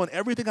he's showing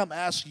everything I'm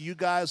asking you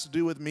guys to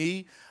do with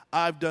me,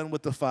 I've done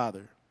with the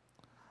Father.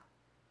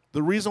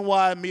 The reason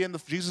why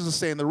Jesus is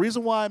saying, the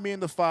reason why me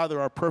and the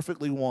Father are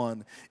perfectly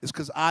one is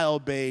because I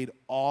obeyed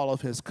all of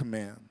his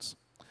commands.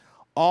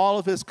 All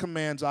of his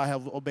commands I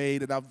have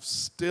obeyed, and I've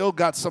still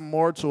got some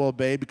more to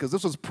obey because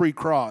this was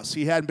pre-cross.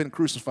 He hadn't been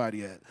crucified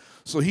yet.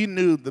 So he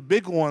knew the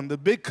big one, the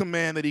big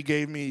command that he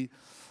gave me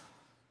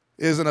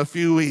is in a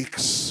few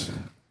weeks.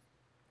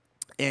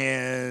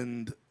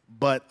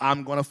 But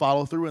I'm going to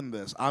follow through in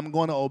this. I'm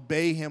going to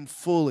obey him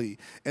fully.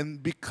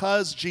 And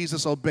because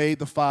Jesus obeyed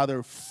the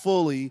Father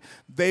fully,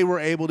 they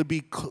were able to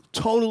be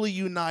totally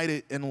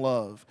united in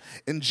love.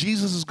 And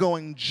Jesus is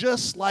going,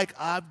 just like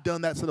I've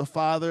done that to the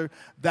Father,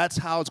 that's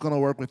how it's going to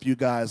work with you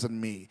guys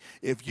and me.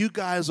 If you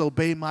guys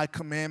obey my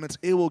commandments,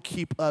 it will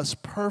keep us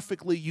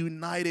perfectly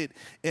united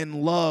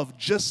in love,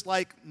 just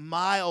like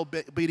my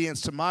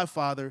obedience to my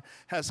Father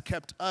has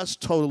kept us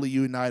totally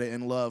united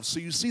in love.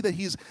 So you see that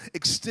he's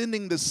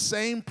extending the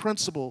same principle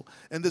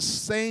and the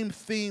same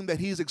theme that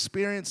he's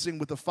experiencing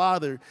with the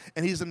Father,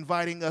 and he's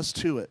inviting us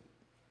to it.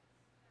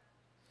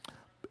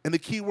 And the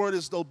key word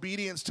is the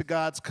obedience to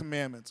God's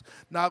commandments.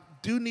 Now, I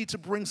do need to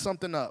bring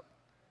something up,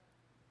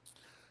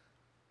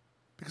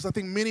 because I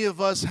think many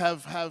of us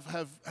have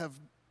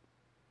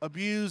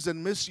abused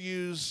and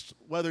misused,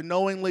 whether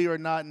knowingly or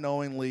not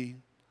knowingly,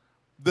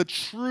 the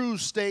true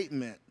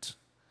statement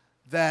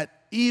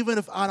that even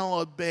if I don't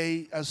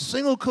obey a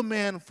single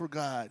command for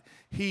God,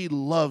 he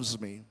loves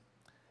me.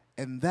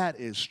 And that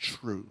is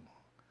true.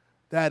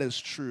 That is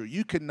true.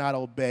 You cannot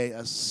obey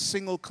a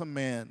single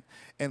command,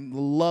 and the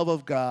love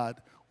of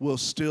God will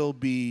still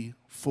be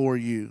for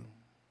you.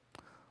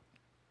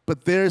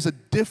 But there's a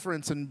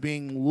difference in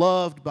being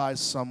loved by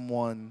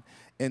someone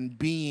and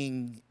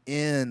being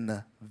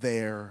in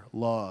their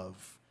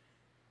love.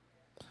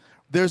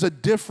 There's a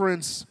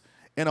difference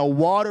in a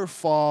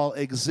waterfall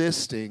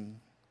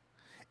existing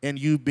and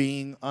you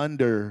being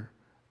under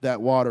that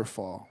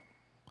waterfall.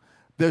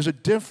 There's a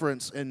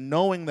difference in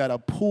knowing that a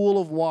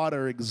pool of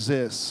water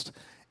exists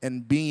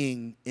and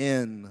being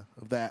in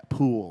that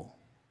pool.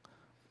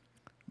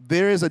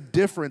 There is a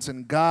difference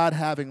in God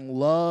having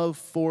love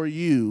for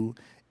you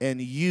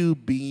and you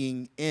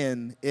being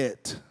in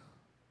it.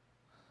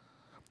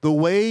 The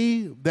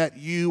way that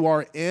you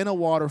are in a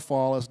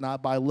waterfall is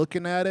not by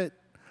looking at it.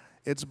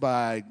 It's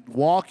by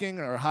walking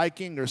or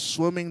hiking or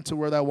swimming to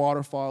where that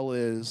waterfall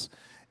is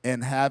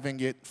and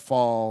having it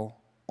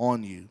fall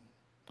on you.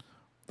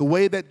 The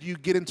way that you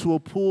get into a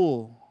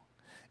pool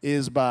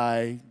is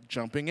by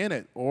jumping in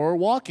it or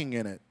walking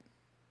in it,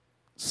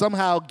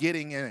 somehow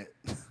getting in it.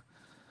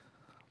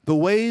 The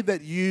way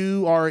that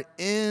you are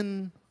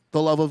in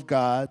the love of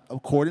God,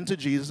 according to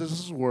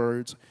Jesus'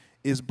 words,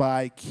 is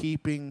by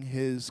keeping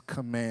his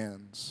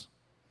commands.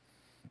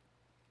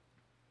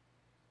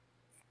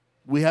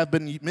 We have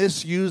been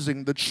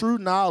misusing the true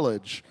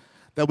knowledge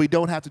that we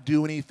don't have to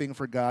do anything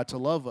for God to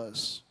love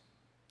us,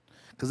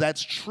 because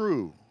that's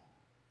true.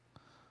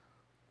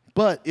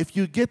 But if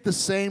you get the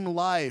same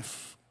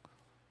life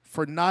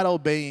for not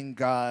obeying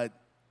God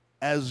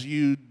as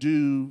you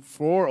do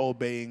for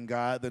obeying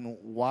God, then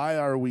why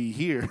are we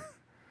here?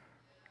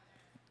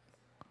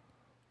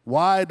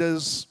 Why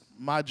does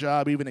my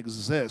job even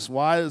exist?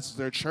 Why is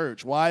there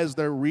church? Why is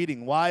there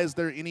reading? Why is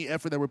there any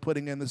effort that we're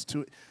putting in this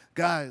to it?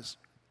 Guys,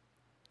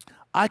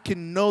 I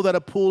can know that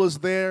a pool is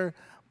there,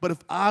 but if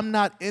I'm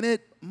not in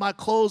it, my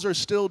clothes are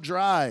still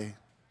dry.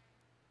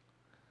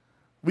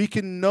 We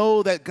can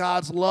know that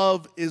God's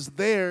love is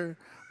there,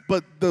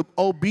 but the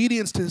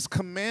obedience to his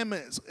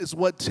commandments is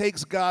what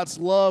takes God's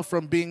love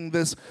from being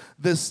this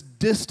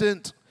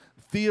distant,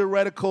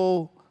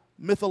 theoretical,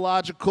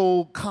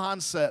 mythological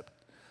concept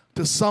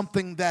to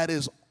something that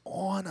is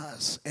on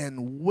us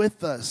and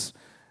with us.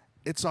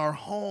 It's our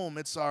home,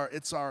 it's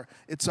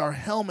our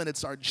helmet,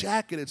 it's our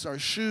jacket, it's our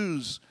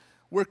shoes.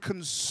 We're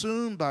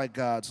consumed by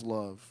God's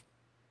love.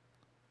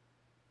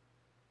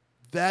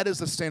 That is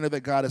the standard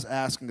that God is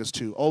asking us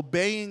to.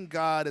 Obeying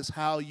God is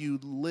how you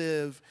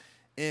live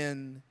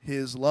in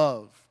his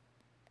love.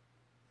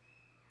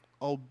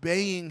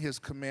 Obeying his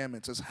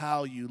commandments is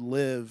how you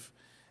live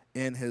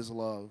in his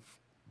love.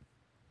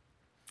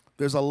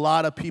 There's a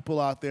lot of people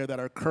out there that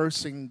are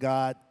cursing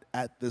God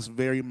at this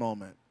very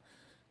moment.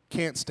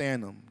 Can't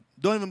stand him.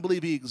 Don't even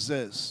believe he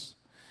exists.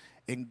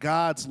 And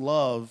God's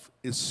love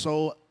is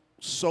so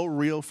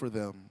real for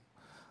them.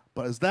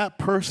 But is that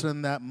person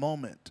in that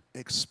moment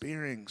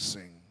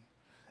experiencing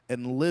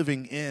and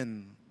living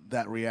in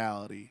that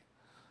reality?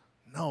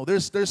 No,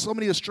 there's so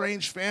many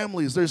estranged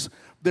families.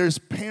 There's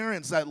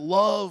parents that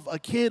love a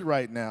kid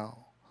right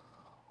now,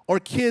 or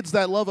kids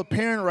that love a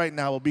parent right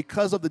now. But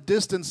because of the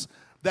distance,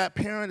 that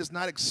parent is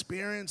not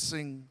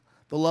experiencing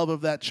the love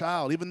of that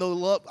child. Even though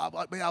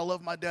I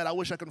love my dad. I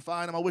wish I could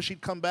find him. I wish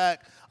he'd come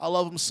back. I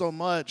love him so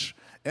much.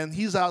 And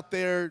he's out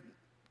there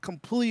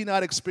completely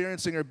not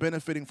experiencing or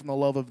benefiting from the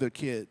love of their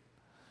kid.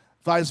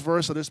 Vice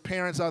versa. There's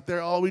parents out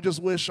there, oh, we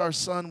just wish our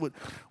son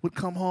would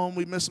come home.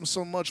 We miss him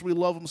so much. We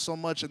love him so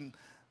much. And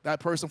that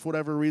person, for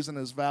whatever reason,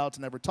 has vowed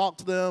to never talk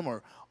to them.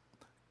 Or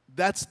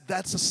that's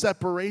a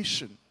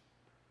separation.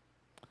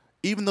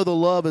 Even though the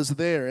love is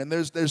there. And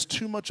there's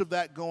too much of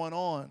that going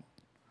on.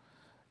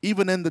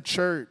 Even in the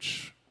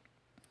church.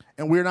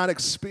 And we're not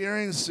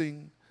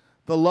experiencing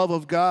the love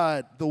of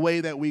God the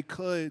way that we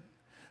could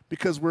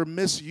because we're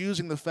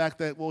misusing the fact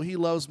that, well, he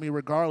loves me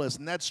regardless.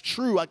 And that's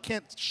true. I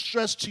can't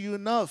stress to you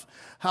enough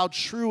how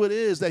true it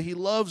is that he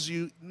loves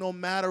you no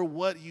matter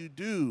what you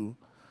do.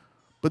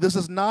 But this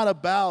is not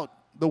about,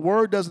 the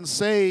word doesn't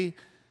say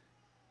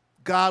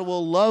God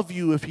will love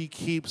you if you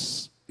keep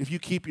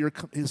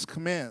his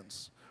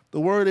commands. The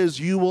word is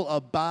you will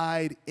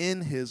abide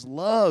in his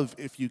love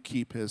if you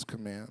keep his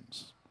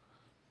commands.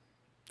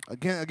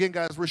 Again,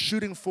 guys, we're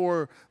shooting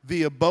for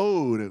the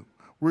abode.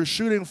 We're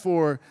shooting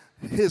for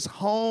his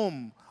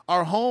home,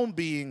 our home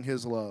being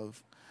his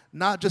love,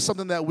 not just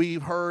something that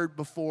we've heard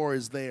before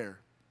is there.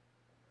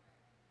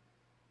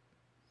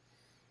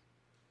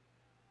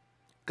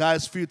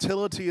 Guys,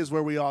 futility is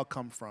where we all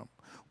come from.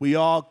 We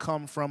all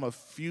come from a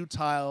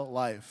futile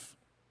life.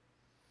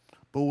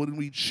 But when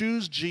we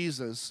choose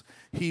Jesus,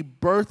 he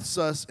births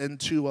us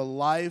into a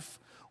life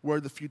where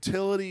the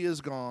futility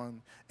is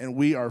gone and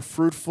we are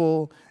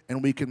fruitful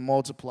and we can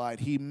multiply.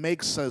 He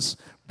makes us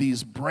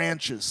these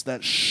branches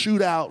that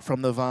shoot out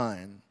from the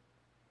vine.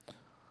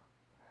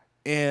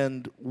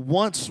 And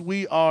once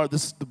we are,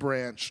 this is the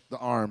branch, the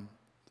arm,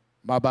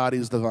 my body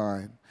is the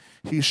vine.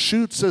 He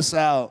shoots us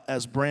out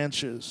as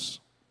branches.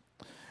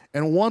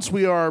 And once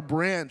we are a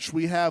branch,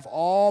 we have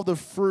all the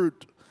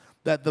fruit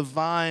that the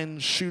vine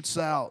shoots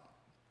out.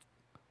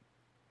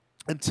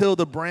 Until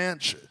the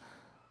branch,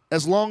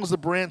 as long as the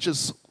branch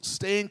is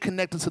staying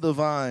connected to the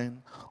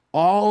vine,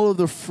 all of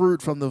the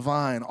fruit from the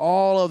vine,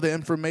 all of the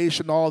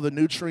information, all of the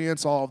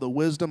nutrients, all of the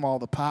wisdom, all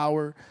the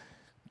power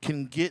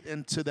can get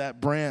into that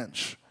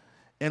branch.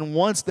 And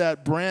once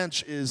that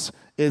branch is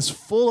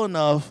full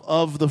enough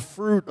of the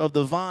fruit of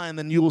the vine,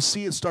 then you will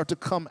see it start to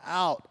come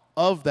out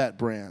of that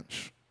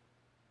branch.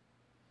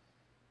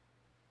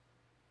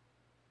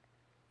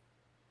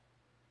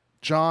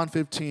 John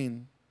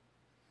 15.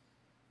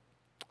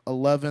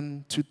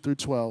 11 through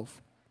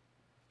 12.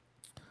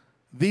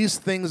 These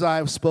things I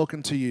have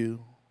spoken to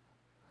you,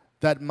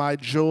 that my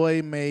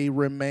joy may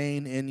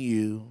remain in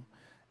you,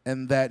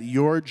 and that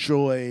your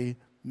joy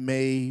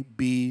may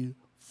be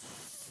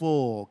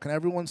full. Can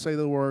everyone say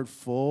the word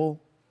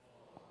full?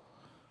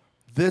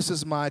 This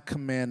is my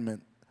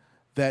commandment,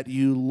 that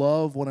you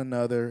love one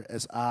another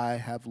as I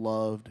have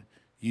loved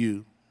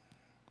you.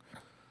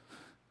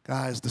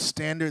 Guys, the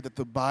standard that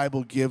the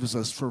Bible gives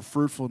us for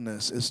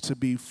fruitfulness is to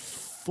be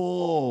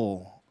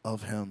full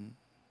of him.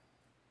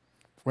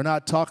 We're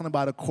not talking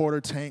about a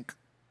quarter tank.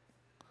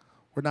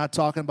 We're not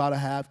talking about a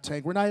half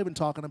tank. We're not even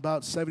talking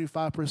about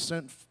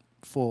 75%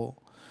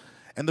 full.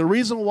 And the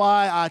reason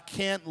why I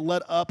can't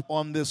let up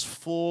on this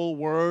full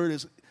word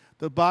is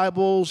the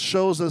Bible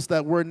shows us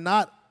that we're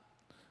not,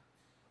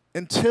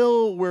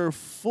 until we're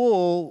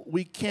full,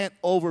 we can't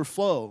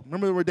overflow.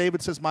 Remember where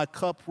David says, my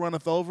cup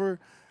runneth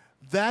over?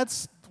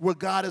 That's where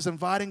God is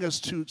inviting us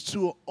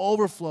to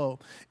overflow.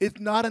 It's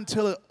not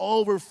until it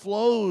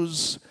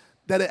overflows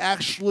that it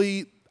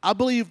actually, I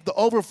believe the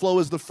overflow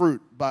is the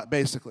fruit,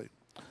 basically.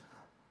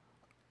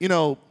 You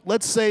know,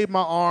 let's say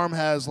my arm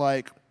has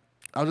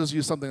I'll just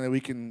use something that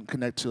we can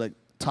connect to, like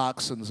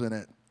toxins in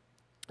it.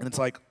 And it's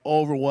like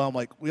overwhelmed.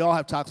 Like we all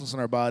have toxins in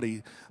our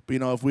body, but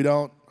if we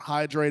don't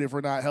hydrate, if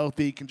we're not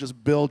healthy, it can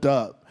just build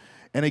up.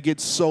 And it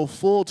gets so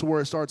full to where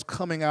it starts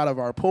coming out of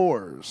our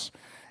pores.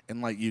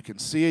 And you can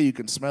see it, you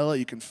can smell it,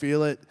 you can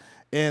feel it.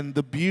 And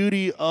the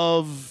beauty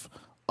of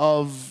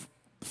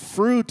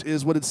fruit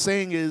is what it's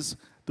saying is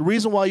the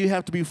reason why you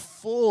have to be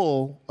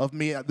full of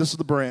me. This is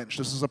the branch.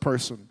 This is a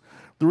person.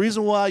 The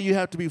reason why you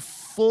have to be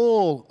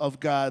full of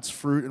God's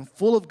fruit and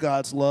full of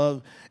God's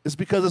love is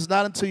because it's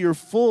not until you're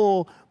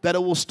full that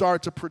it will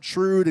start to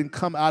protrude and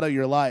come out of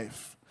your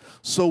life.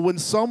 So when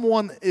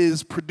someone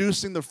is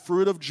producing the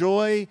fruit of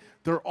joy,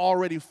 they're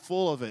already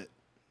full of it.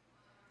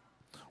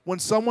 When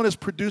someone is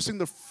producing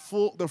the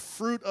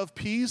fruit of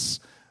peace,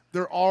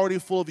 they're already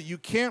full of it. You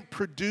can't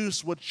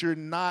produce what you're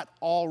not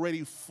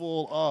already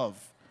full of,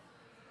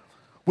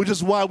 which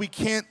is why we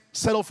can't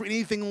settle for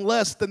anything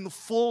less than the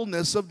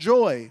fullness of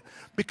joy.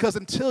 Because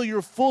until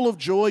you're full of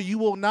joy, you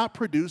will not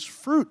produce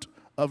fruit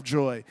of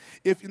joy.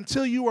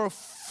 Until you are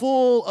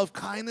full of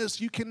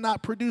kindness, you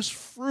cannot produce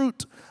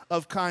fruit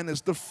of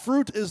kindness. The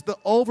fruit is the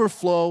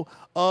overflow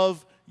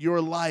of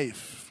your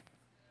life.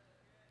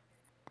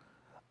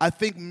 I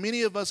think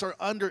many of us are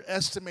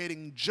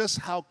underestimating just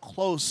how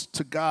close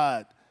to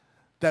God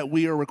that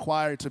we are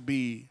required to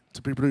be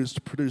to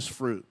produce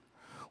fruit.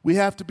 We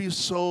have to be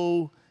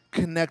so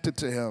connected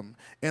to him,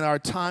 in our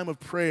time of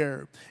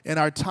prayer, in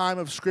our time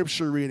of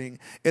scripture reading,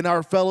 in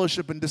our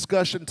fellowship and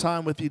discussion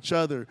time with each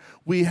other,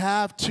 we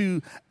have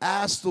to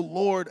ask the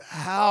Lord,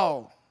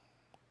 how?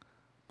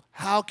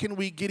 How can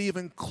we get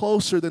even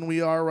closer than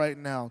we are right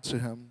now to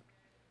him?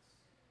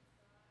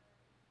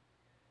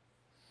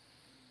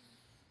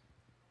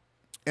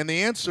 And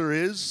the answer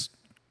is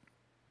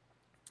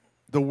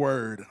the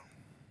Word.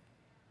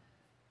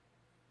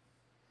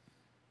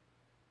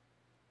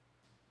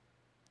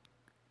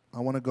 I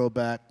want to go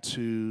back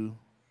to,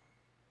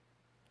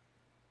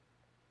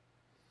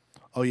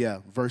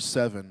 verse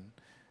 7.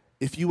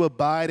 If you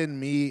abide in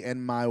me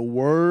and my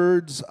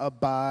words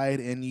abide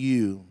in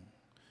you,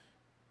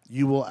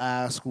 you will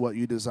ask what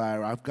you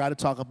desire. I've got to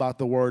talk about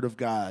the Word of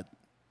God.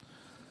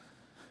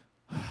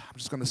 I'm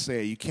just going to say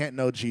it. You can't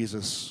know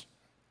Jesus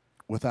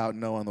without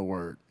knowing the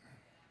Word.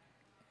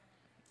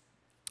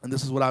 And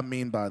this is what I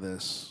mean by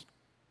this.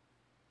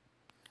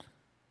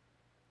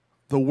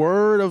 The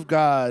Word of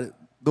God,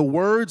 the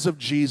words of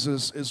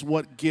Jesus is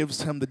what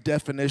gives him the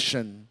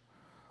definition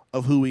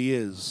of who he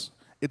is.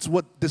 It's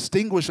what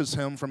distinguishes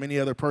him from any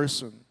other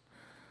person.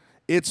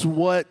 It's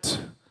what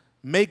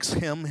makes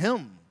him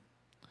him.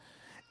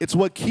 It's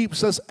what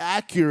keeps us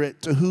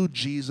accurate to who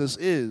Jesus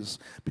is,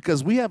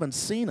 because we haven't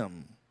seen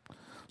him.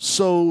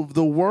 So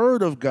the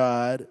Word of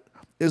God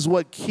is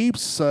what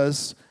keeps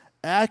us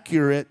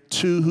accurate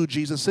to who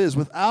Jesus is.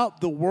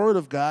 Without the Word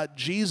of God,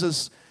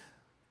 Jesus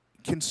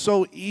can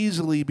so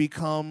easily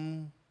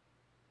become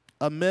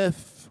a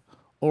myth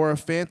or a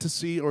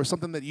fantasy or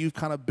something that you've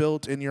kind of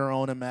built in your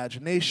own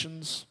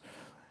imaginations.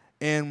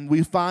 And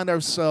we find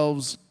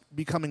ourselves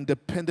becoming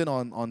dependent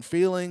on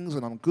feelings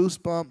and on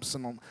goosebumps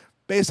and on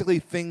basically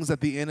things that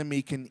the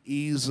enemy can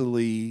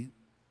easily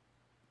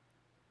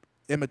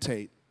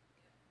imitate.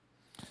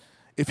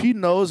 If he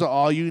knows that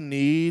all you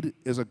need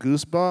is a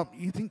goosebump,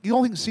 you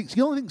don't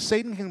think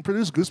Satan can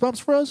produce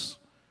goosebumps for us?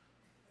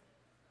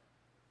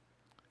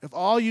 If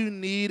all you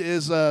need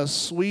is a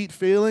sweet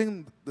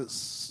feeling,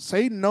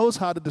 Satan knows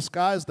how to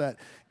disguise that.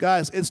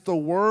 Guys, it's the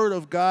Word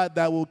of God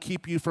that will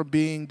keep you from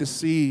being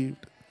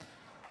deceived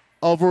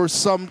over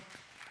some.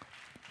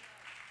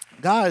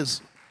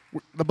 Guys,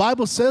 the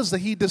Bible says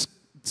that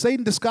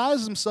Satan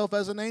disguises himself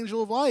as an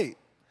angel of light.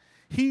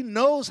 He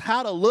knows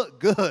how to look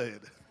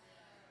good.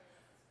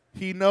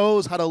 He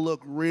knows how to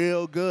look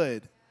real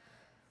good.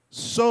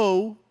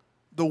 So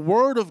the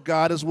Word of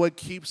God is what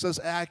keeps us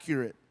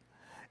accurate.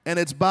 And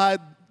it's by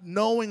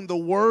knowing the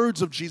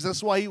words of Jesus.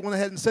 That's why he went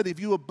ahead and said,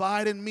 if you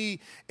abide in me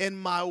and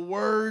my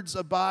words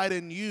abide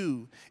in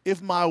you,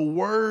 if my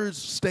words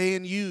stay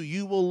in you,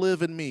 you will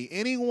live in me.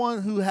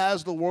 Anyone who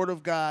has the Word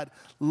of God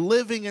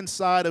living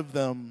inside of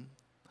them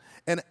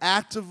and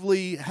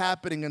actively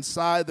happening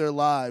inside their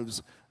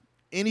lives,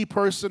 any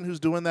person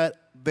who's doing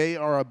that, they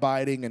are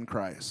abiding in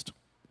Christ.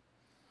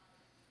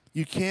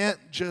 You can't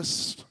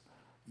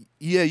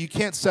you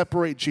can't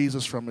separate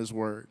Jesus from his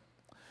Word.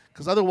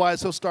 Because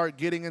otherwise he'll start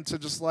getting into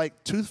just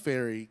like tooth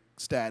fairy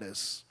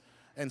status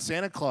and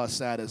Santa Claus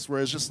status,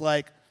 where it's just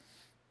like,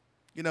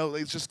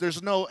 it's just,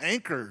 there's no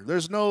anchor.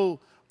 There's no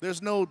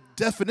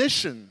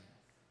definition.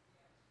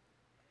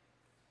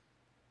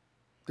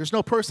 There's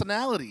no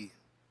personality.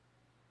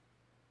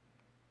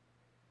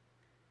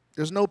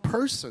 There's no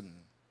person.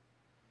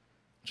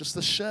 Just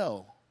the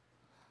shell.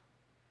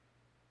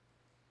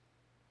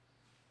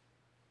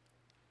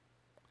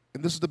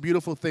 And this is the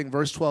beautiful thing.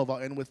 Verse 12, I'll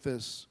end with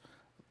this.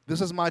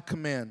 This is my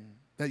command,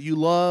 that you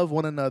love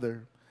one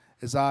another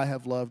as I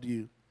have loved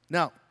you.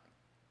 Now,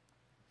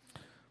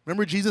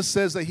 remember Jesus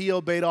says that he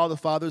obeyed all the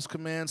Father's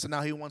commands, and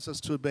now he wants us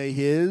to obey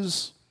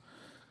his.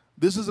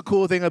 This is the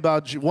cool thing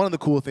about one of the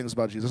cool things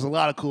about Jesus. There's a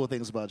lot of cool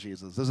things about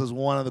Jesus. This is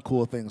one of the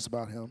cool things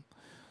about him.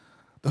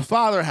 The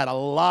Father had a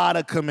lot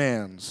of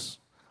commands,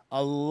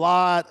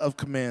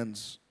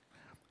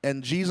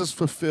 and Jesus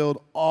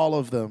fulfilled all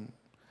of them.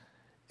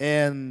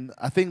 And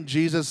I think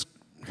Jesus,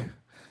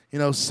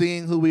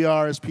 seeing who we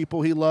are as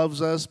people, he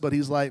loves us, but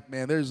he's like,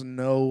 man, there's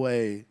no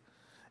way.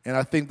 And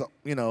I think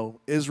that,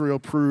 Israel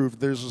proved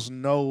there's just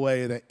no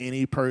way that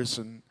any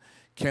person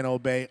can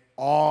obey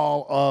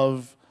all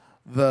of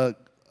the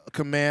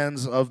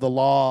commands of the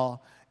law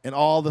and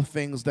all the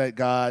things that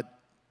God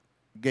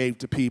gave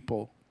to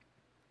people.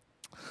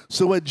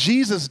 So what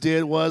Jesus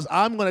did was,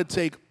 I'm going to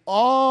take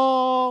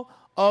all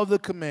of the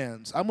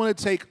commands. I'm going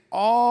to take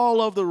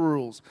all of the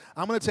rules.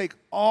 I'm going to take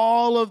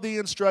all of the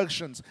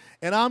instructions,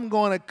 and I'm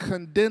going to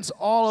condense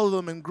all of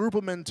them and group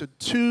them into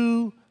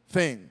two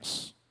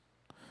things,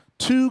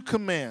 two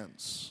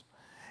commands.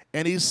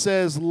 And he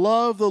says,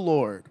 love the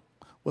Lord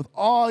with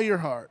all your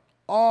heart,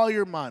 all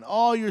your mind,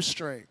 all your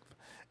strength.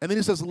 And then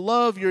he says,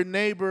 love your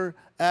neighbor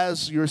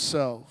as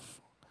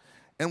yourself.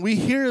 And we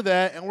hear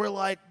that, and we're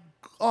like,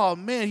 oh,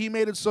 man, he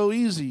made it so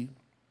easy.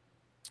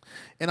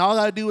 And all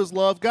I do is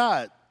love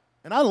God.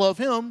 And I love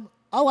him.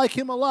 I like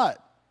him a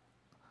lot.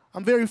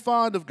 I'm very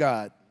fond of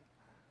God.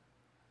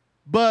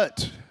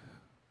 But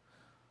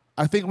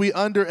I think we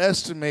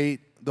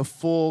underestimate the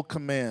full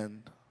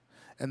command,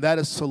 and that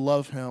is to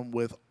love him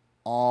with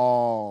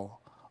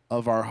all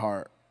of our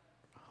heart,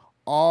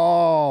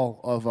 all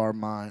of our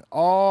mind,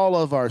 all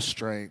of our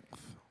strength.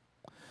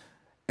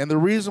 And the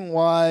reason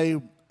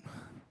why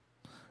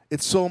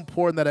it's so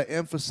important that I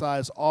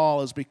emphasize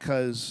all is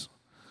because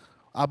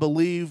I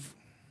believe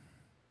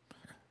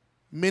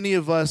many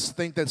of us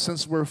think that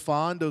since we're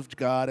fond of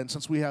God and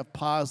since we have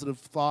positive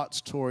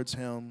thoughts towards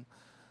Him,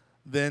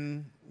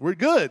 then we're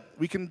good.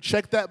 We can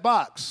check that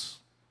box.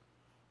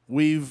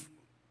 We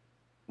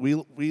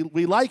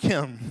like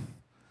Him.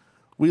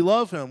 We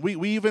love Him.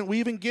 We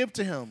even give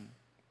to Him.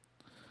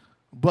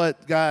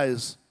 But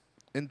guys,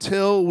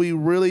 until we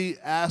really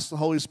ask the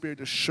Holy Spirit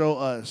to show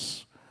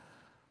us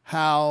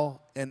how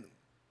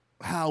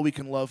we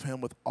can love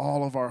Him with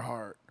all of our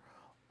heart,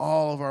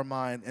 all of our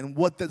mind, and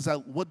what does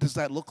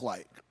that look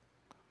like?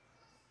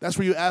 That's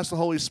where you ask the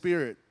Holy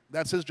Spirit.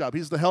 That's His job.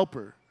 He's the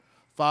helper.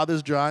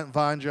 Father's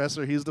vine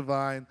dresser. He's the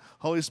vine.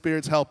 Holy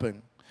Spirit's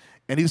helping,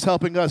 and He's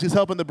helping us. He's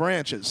helping the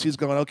branches. He's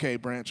going, okay,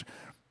 branch,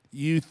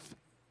 you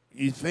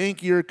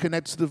think you're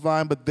connected to the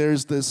vine, but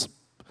there's this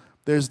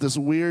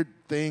weird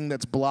thing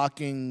that's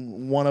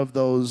blocking one of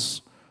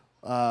those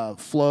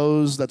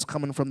flows that's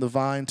coming from the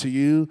vine to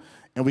you,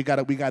 and we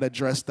gotta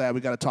address that.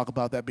 We gotta talk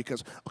about that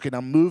because, okay, now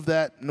move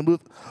that. Now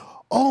move.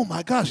 Oh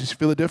my gosh, you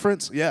feel the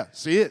difference? Yeah,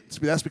 see it?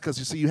 That's because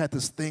you see you had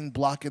this thing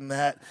blocking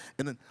that,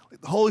 and then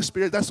the Holy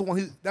Spirit. That's what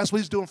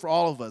He's doing for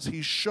all of us.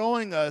 He's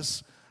showing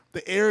us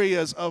the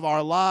areas of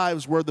our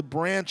lives where the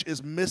branch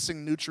is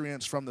missing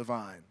nutrients from the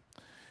vine.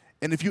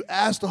 And if you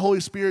ask the Holy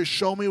Spirit,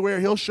 show me where,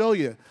 He'll show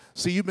you.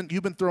 See, you've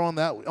been throwing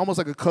that way, almost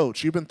like a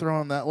coach. You've been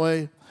throwing that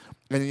way,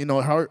 and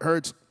it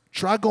hurts.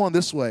 Try going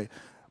this way.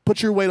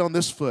 Put your weight on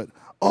this foot.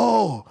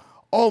 Oh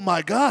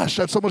my gosh,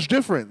 that's so much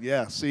different.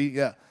 Yeah, see,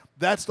 yeah.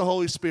 That's the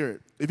Holy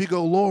Spirit. If you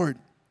go, Lord,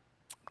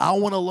 I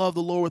want to love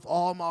the Lord with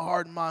all my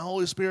heart and mind.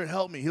 Holy Spirit,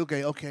 help me. He'll go,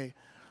 okay,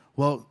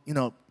 well,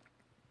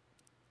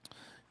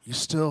 you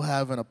still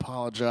haven't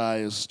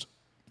apologized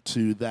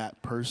to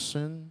that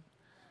person,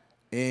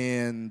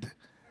 and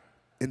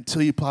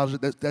until you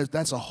apologize,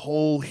 that's a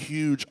whole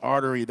huge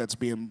artery that's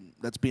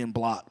being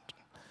blocked.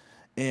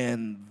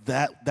 And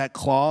that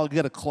clog, you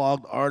got a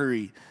clogged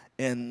artery.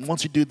 And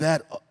once you do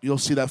that, you'll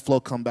see that flow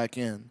come back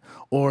in.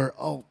 Or,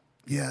 oh,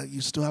 yeah, you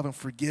still haven't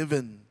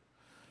forgiven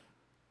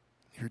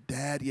your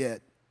dad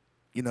yet,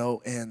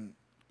 and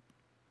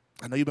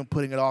I know you've been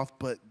putting it off,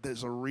 but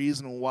there's a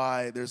reason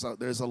why there's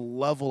a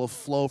level of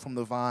flow from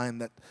the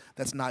vine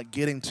that's not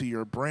getting to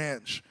your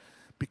branch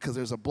because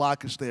there's a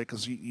blockage there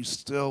because you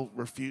still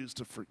refuse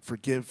to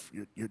forgive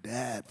your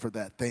dad for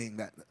that thing.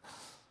 And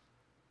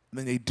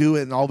then they do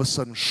it, and all of a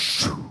sudden,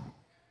 shoo,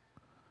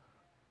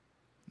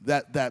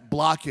 that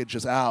blockage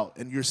is out,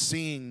 and you're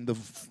seeing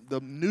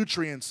the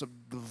nutrients of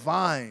the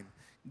vine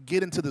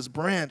get into this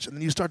branch, and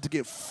then you start to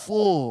get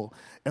full,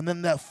 and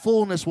then that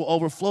fullness will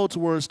overflow to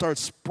where it starts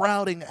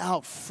sprouting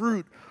out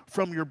fruit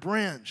from your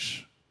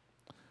branch.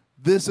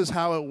 This is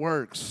how it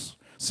works.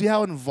 See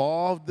how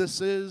involved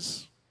this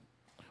is?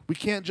 We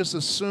can't just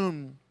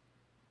assume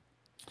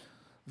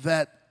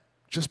that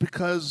just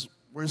because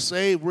we're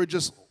saved, we're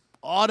just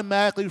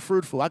automatically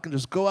fruitful. I can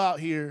just go out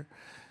here.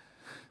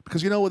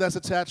 Because you know what that's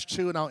attached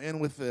to, and I'll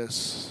end with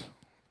this.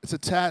 It's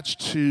attached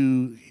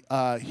to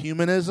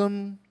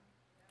humanism.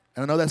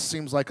 And I know that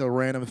seems like a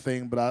random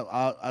thing, but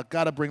I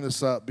got to bring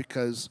this up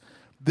because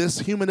this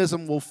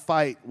humanism will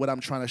fight what I'm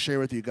trying to share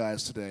with you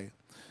guys today.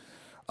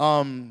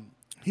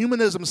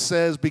 Humanism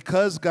says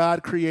because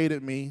God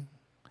created me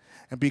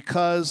and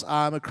because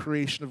I'm a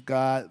creation of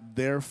God,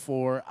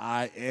 therefore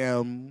I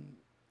am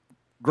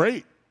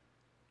great.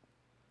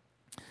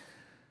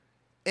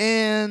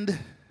 And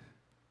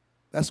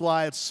that's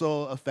why it's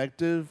so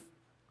effective,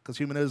 because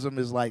humanism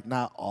is like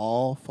not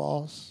all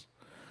false.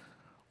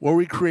 Were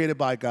we created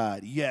by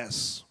God?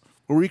 Yes.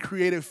 Were we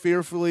created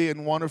fearfully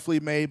and wonderfully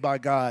made by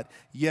God?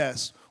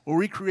 Yes. Were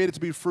we created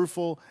to be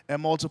fruitful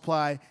and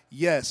multiply?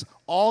 Yes.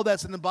 All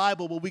that's in the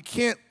Bible, but we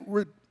can't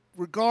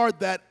regard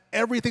that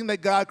everything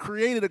that God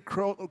created,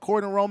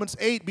 according to Romans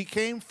 8,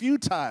 became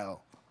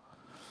futile.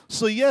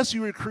 So yes,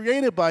 you were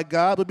created by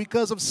God, but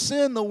because of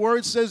sin, the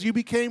word says you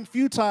became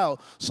futile.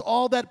 So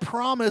all that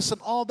promise and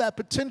all that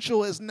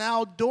potential is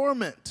now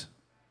dormant.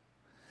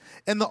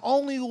 And the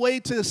only way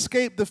to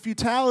escape the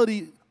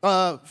futility,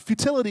 the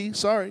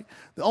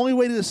only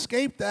way to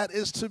escape that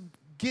is to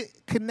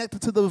get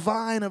connected to the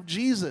vine of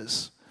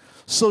Jesus.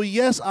 So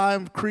yes,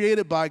 I'm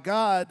created by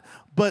God,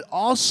 but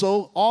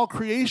also all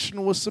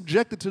creation was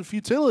subjected to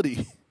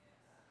futility.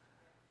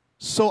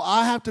 So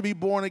I have to be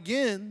born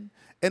again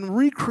and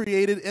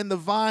recreated in the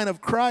vine of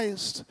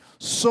Christ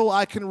so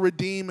I can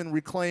redeem and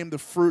reclaim the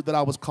fruit that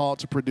I was called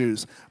to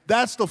produce.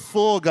 That's the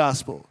full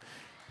gospel.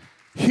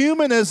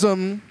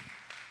 Humanism,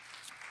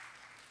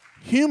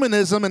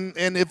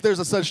 and if there's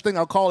a such thing,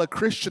 I'll call it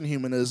Christian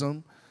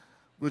humanism,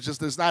 which is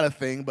there's not a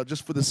thing, but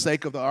just for the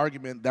sake of the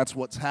argument, that's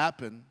what's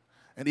happened.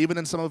 And even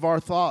in some of our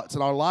thoughts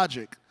and our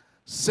logic,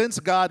 since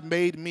God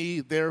made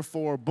me,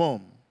 therefore,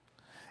 boom.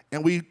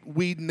 And we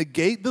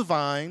negate the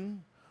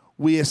vine,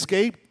 we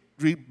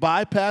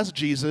bypass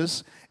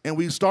Jesus, and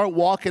we start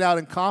walking out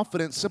in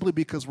confidence simply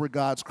because we're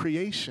God's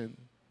creation.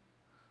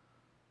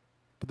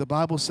 But the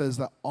Bible says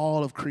that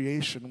all of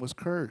creation was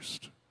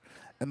cursed.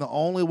 And the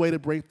only way to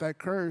break that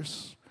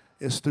curse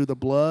is through the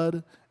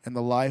blood and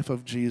the life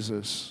of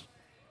Jesus.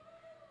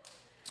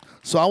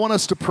 So I want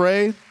us to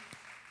pray.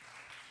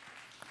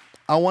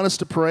 I want us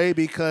to pray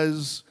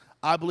because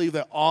I believe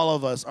that all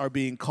of us are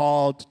being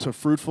called to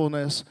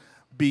fruitfulness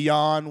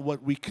beyond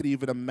what we could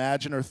even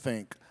imagine or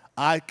think.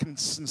 I can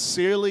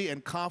sincerely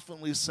and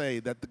confidently say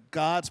that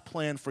God's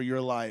plan for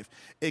your life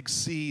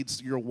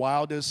exceeds your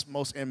wildest,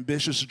 most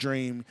ambitious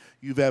dream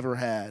you've ever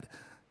had.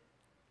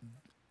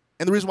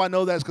 And the reason why I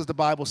know that is because the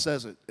Bible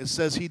says it. It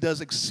says he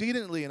does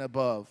exceedingly and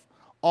above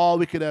all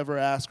we could ever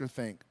ask or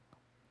think.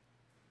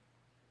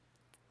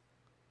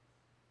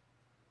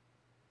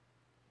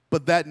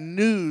 But that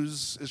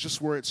news is just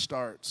where it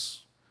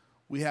starts.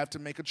 We have to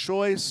make a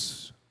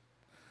choice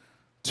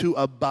to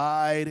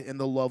abide in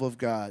the love of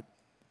God.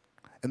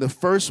 And the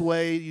first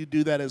way you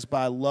do that is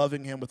by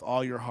loving him with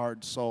all your heart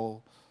and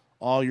soul,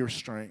 all your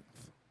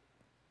strength.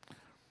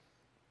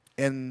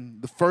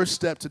 And the first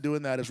step to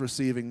doing that is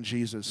receiving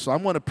Jesus. So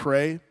I'm going to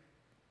pray,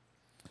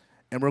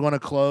 and we're going to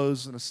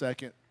close in a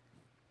second,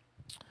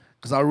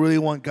 because I really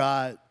want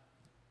God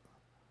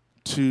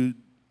to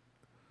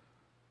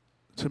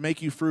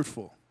make you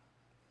fruitful.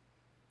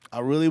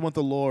 I really want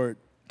the Lord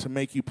to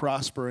make you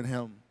prosper in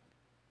him.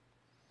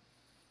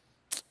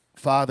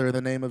 Father, in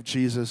the name of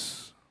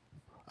Jesus,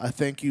 I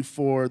thank you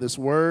for this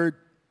word.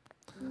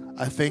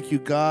 I thank you,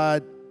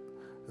 God,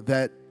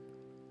 that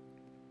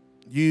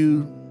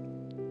you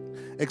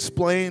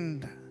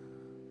explained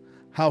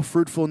how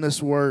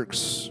fruitfulness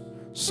works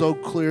so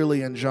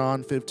clearly in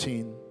John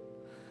 15.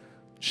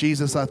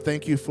 Jesus, I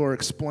thank you for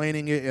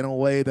explaining it in a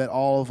way that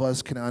all of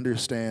us can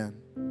understand.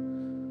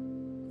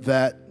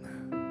 That,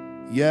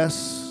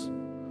 yes,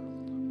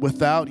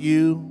 without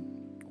you,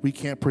 we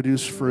can't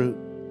produce fruit,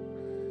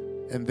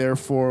 and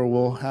therefore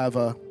we'll have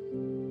a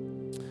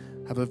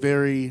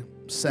very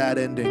sad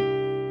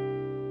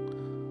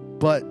ending.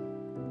 But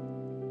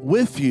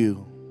with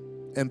you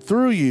and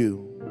through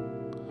you,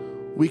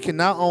 we can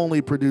not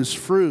only produce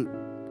fruit,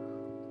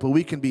 but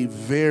we can be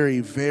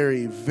very,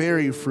 very,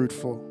 very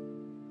fruitful.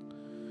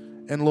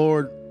 And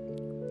Lord,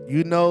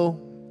 you know,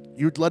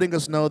 you're letting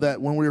us know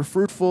that when we're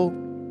fruitful,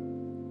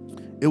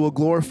 it will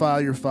glorify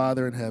your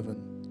Father in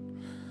heaven.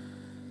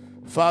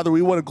 Father,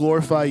 we want to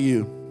glorify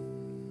you.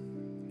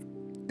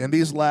 In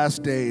these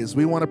last days,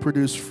 we want to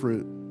produce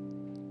fruit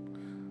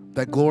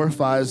that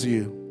glorifies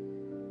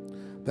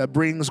you, that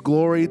brings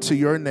glory to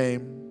your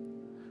name,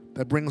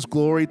 that brings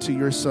glory to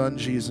your Son,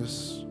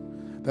 Jesus,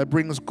 that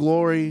brings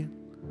glory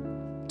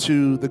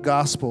to the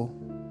gospel,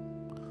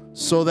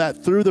 so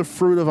that through the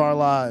fruit of our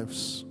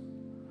lives,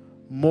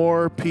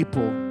 more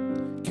people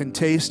can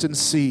taste and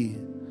see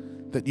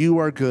that you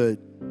are good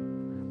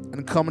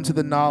and come into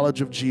the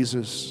knowledge of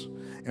Jesus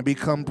and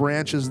become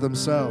branches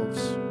themselves.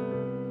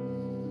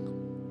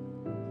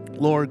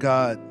 Lord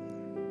God,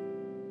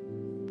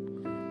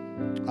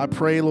 I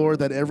pray, Lord,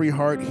 that every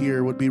heart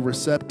here would be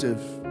receptive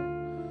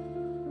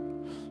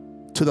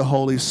to the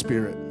Holy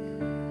Spirit.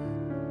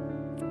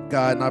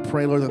 God, and I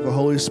pray, Lord, that the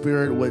Holy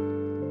Spirit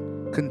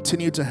would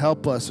continue to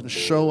help us and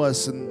show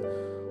us and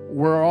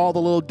where all the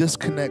little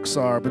disconnects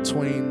are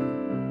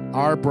between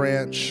our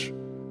branch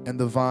and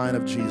the vine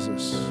of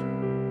Jesus.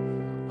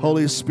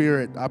 Holy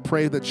Spirit, I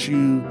pray that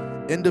you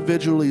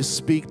individually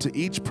speak to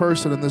each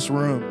person in this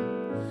room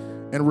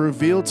and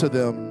reveal to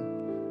them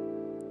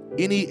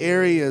any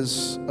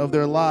areas of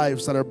their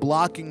lives that are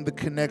blocking the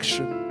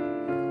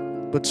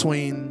connection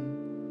between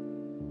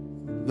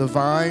the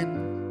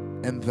vine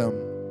and them.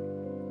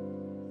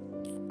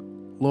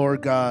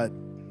 Lord God,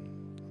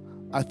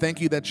 I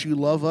thank you that you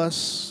love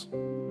us,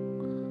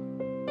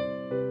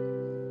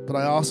 but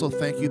I also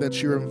thank you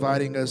that you're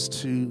inviting us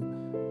to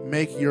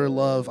make your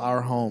love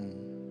our home.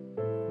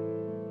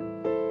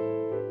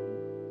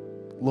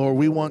 Lord,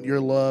 we want your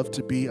love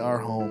to be our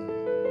home.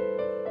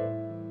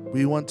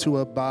 We want to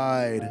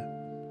abide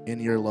in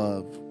your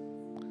love.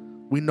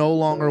 We no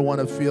longer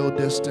want to feel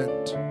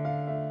distant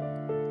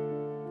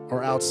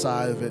or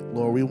outside of it,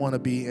 Lord. We want to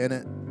be in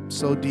it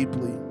so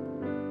deeply.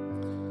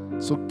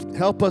 So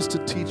help us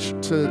to teach,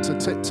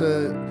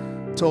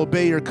 to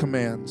obey your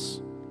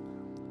commands.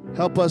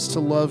 Help us to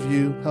love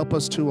you. Help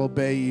us to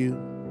obey you.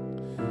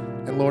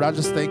 And Lord, I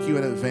just thank you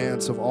in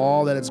advance of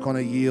all that it's going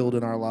to yield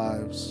in our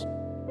lives.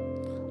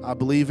 I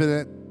believe in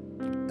it,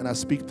 and I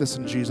speak this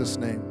in Jesus'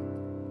 name.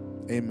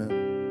 Amen.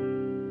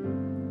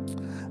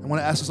 I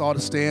want to ask us all to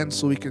stand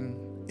so we can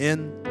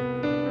end.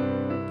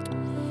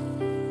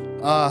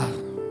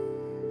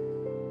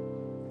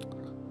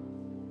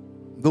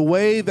 The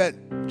way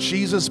that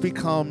Jesus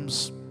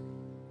becomes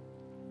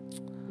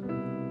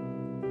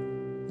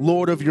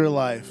Lord of your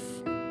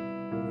life,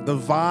 the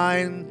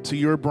vine to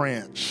your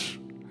branch,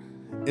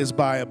 is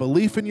by a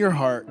belief in your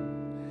heart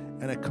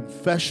and a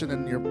confession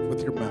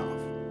with your mouth.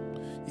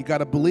 You got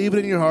to believe it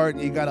in your heart,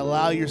 and you got to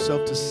allow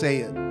yourself to say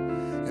it.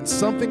 And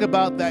something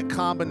about that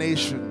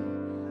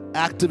combination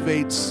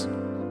activates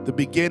the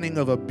beginning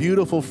of a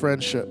beautiful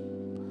friendship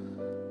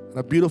and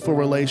a beautiful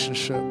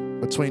relationship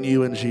between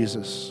you and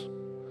Jesus.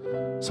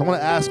 So I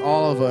want to ask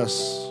all of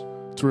us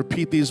to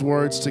repeat these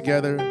words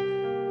together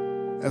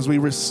as we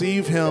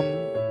receive him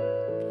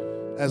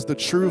as the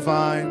true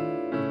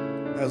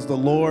vine, as the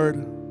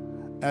Lord,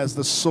 as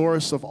the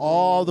source of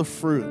all the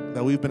fruit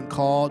that we've been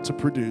called to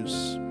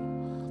produce.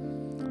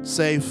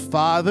 Say,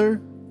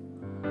 Father,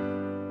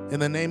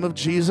 in the name of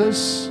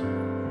Jesus,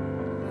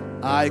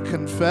 I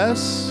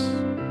confess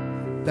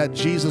that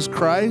Jesus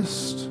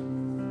Christ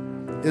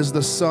is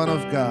the Son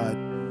of God.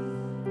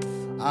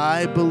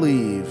 I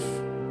believe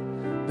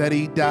that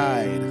he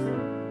died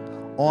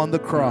on the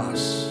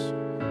cross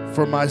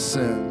for my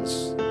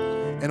sins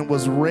and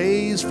was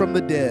raised from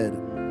the dead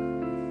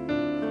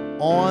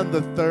on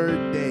the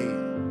third day.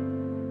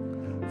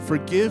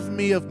 Forgive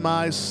me of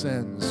my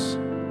sins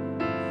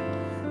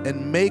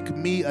and make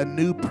me a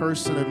new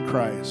person in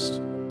Christ.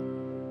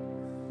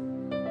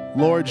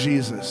 Lord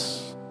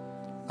Jesus,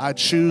 I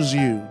choose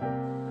you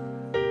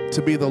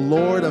to be the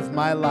Lord of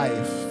my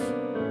life.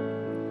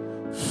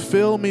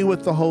 Fill me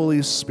with the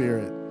Holy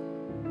Spirit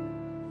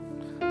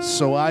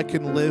so I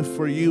can live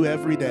for you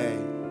every day.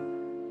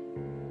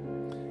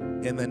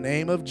 In the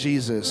name of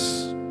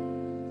Jesus,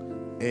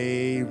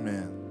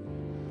 amen.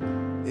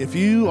 If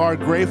you are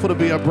grateful to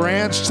be a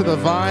branch to the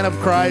vine of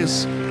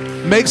Christ,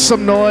 make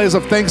some noise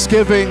of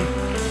thanksgiving,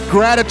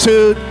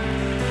 gratitude,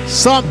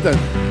 something.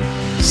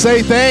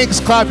 Say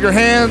thanks, clap your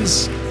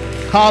hands.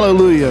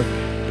 Hallelujah.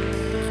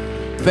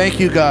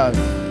 Thank you, God.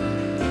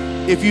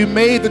 If you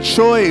made the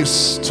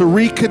choice to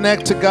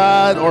reconnect to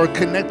God or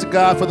connect to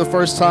God for the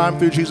first time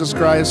through Jesus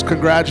Christ,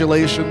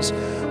 congratulations.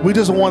 We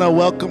just want to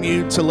welcome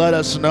you to let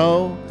us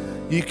know.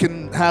 We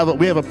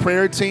have a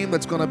prayer team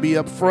that's going to be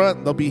up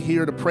front. They'll be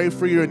here to pray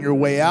for you on your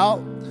way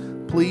out.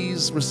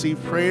 Please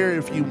receive prayer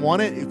if you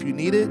want it, if you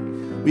need it.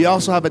 We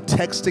also have a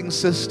texting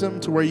system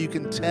to where you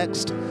can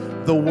text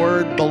the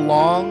word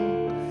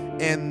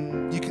belong, and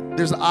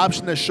there's an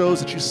option that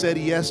shows that you said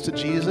yes to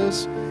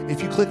Jesus.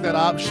 If you click that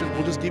option,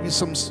 we'll just give you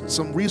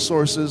some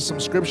resources, some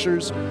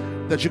scriptures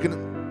that you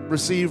can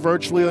receive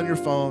virtually on your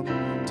phone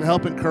to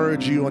help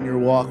encourage you on your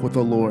walk with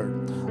the Lord.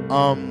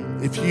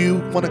 If you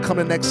want to come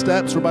to Next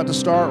Steps, we're about to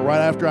start right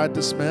after I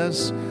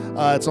dismiss.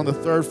 It's on the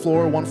third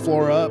floor, one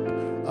floor up.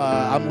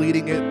 I'm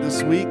leading it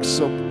this week,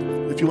 so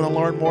if you want to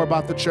learn more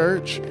about the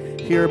church,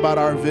 hear about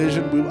our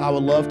vision, I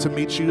would love to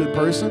meet you in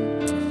person.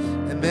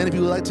 And then if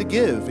you would like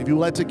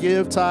to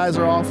give tithes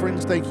or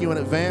offerings, thank you in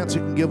advance.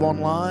 You can give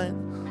online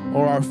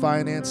or our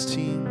finance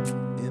team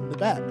in the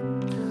back.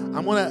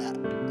 I'm going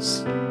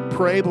to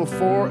pray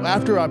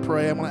after I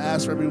pray, I'm going to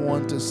ask for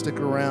everyone to stick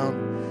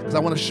around because I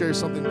want to share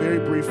something very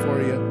brief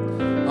for you.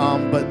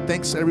 But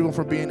thanks to everyone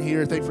for being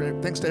here.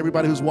 Thanks to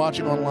everybody who's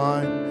watching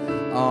online.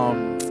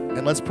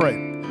 And let's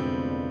pray.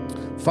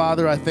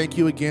 Father, I thank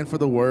you again for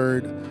the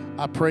word.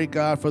 I pray,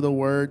 God, for the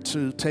word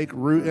to take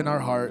root in our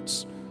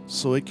hearts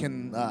so it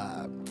can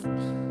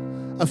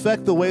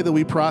affect the way that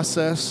we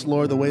process,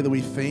 Lord, the way that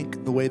we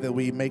think, the way that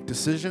we make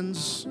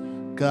decisions,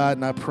 God.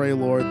 And I pray,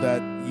 Lord,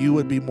 that you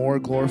would be more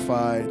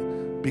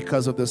glorified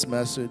because of this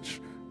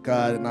message,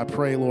 God. And I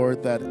pray,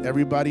 Lord, that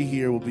everybody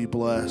here will be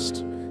blessed.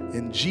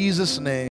 In Jesus' name.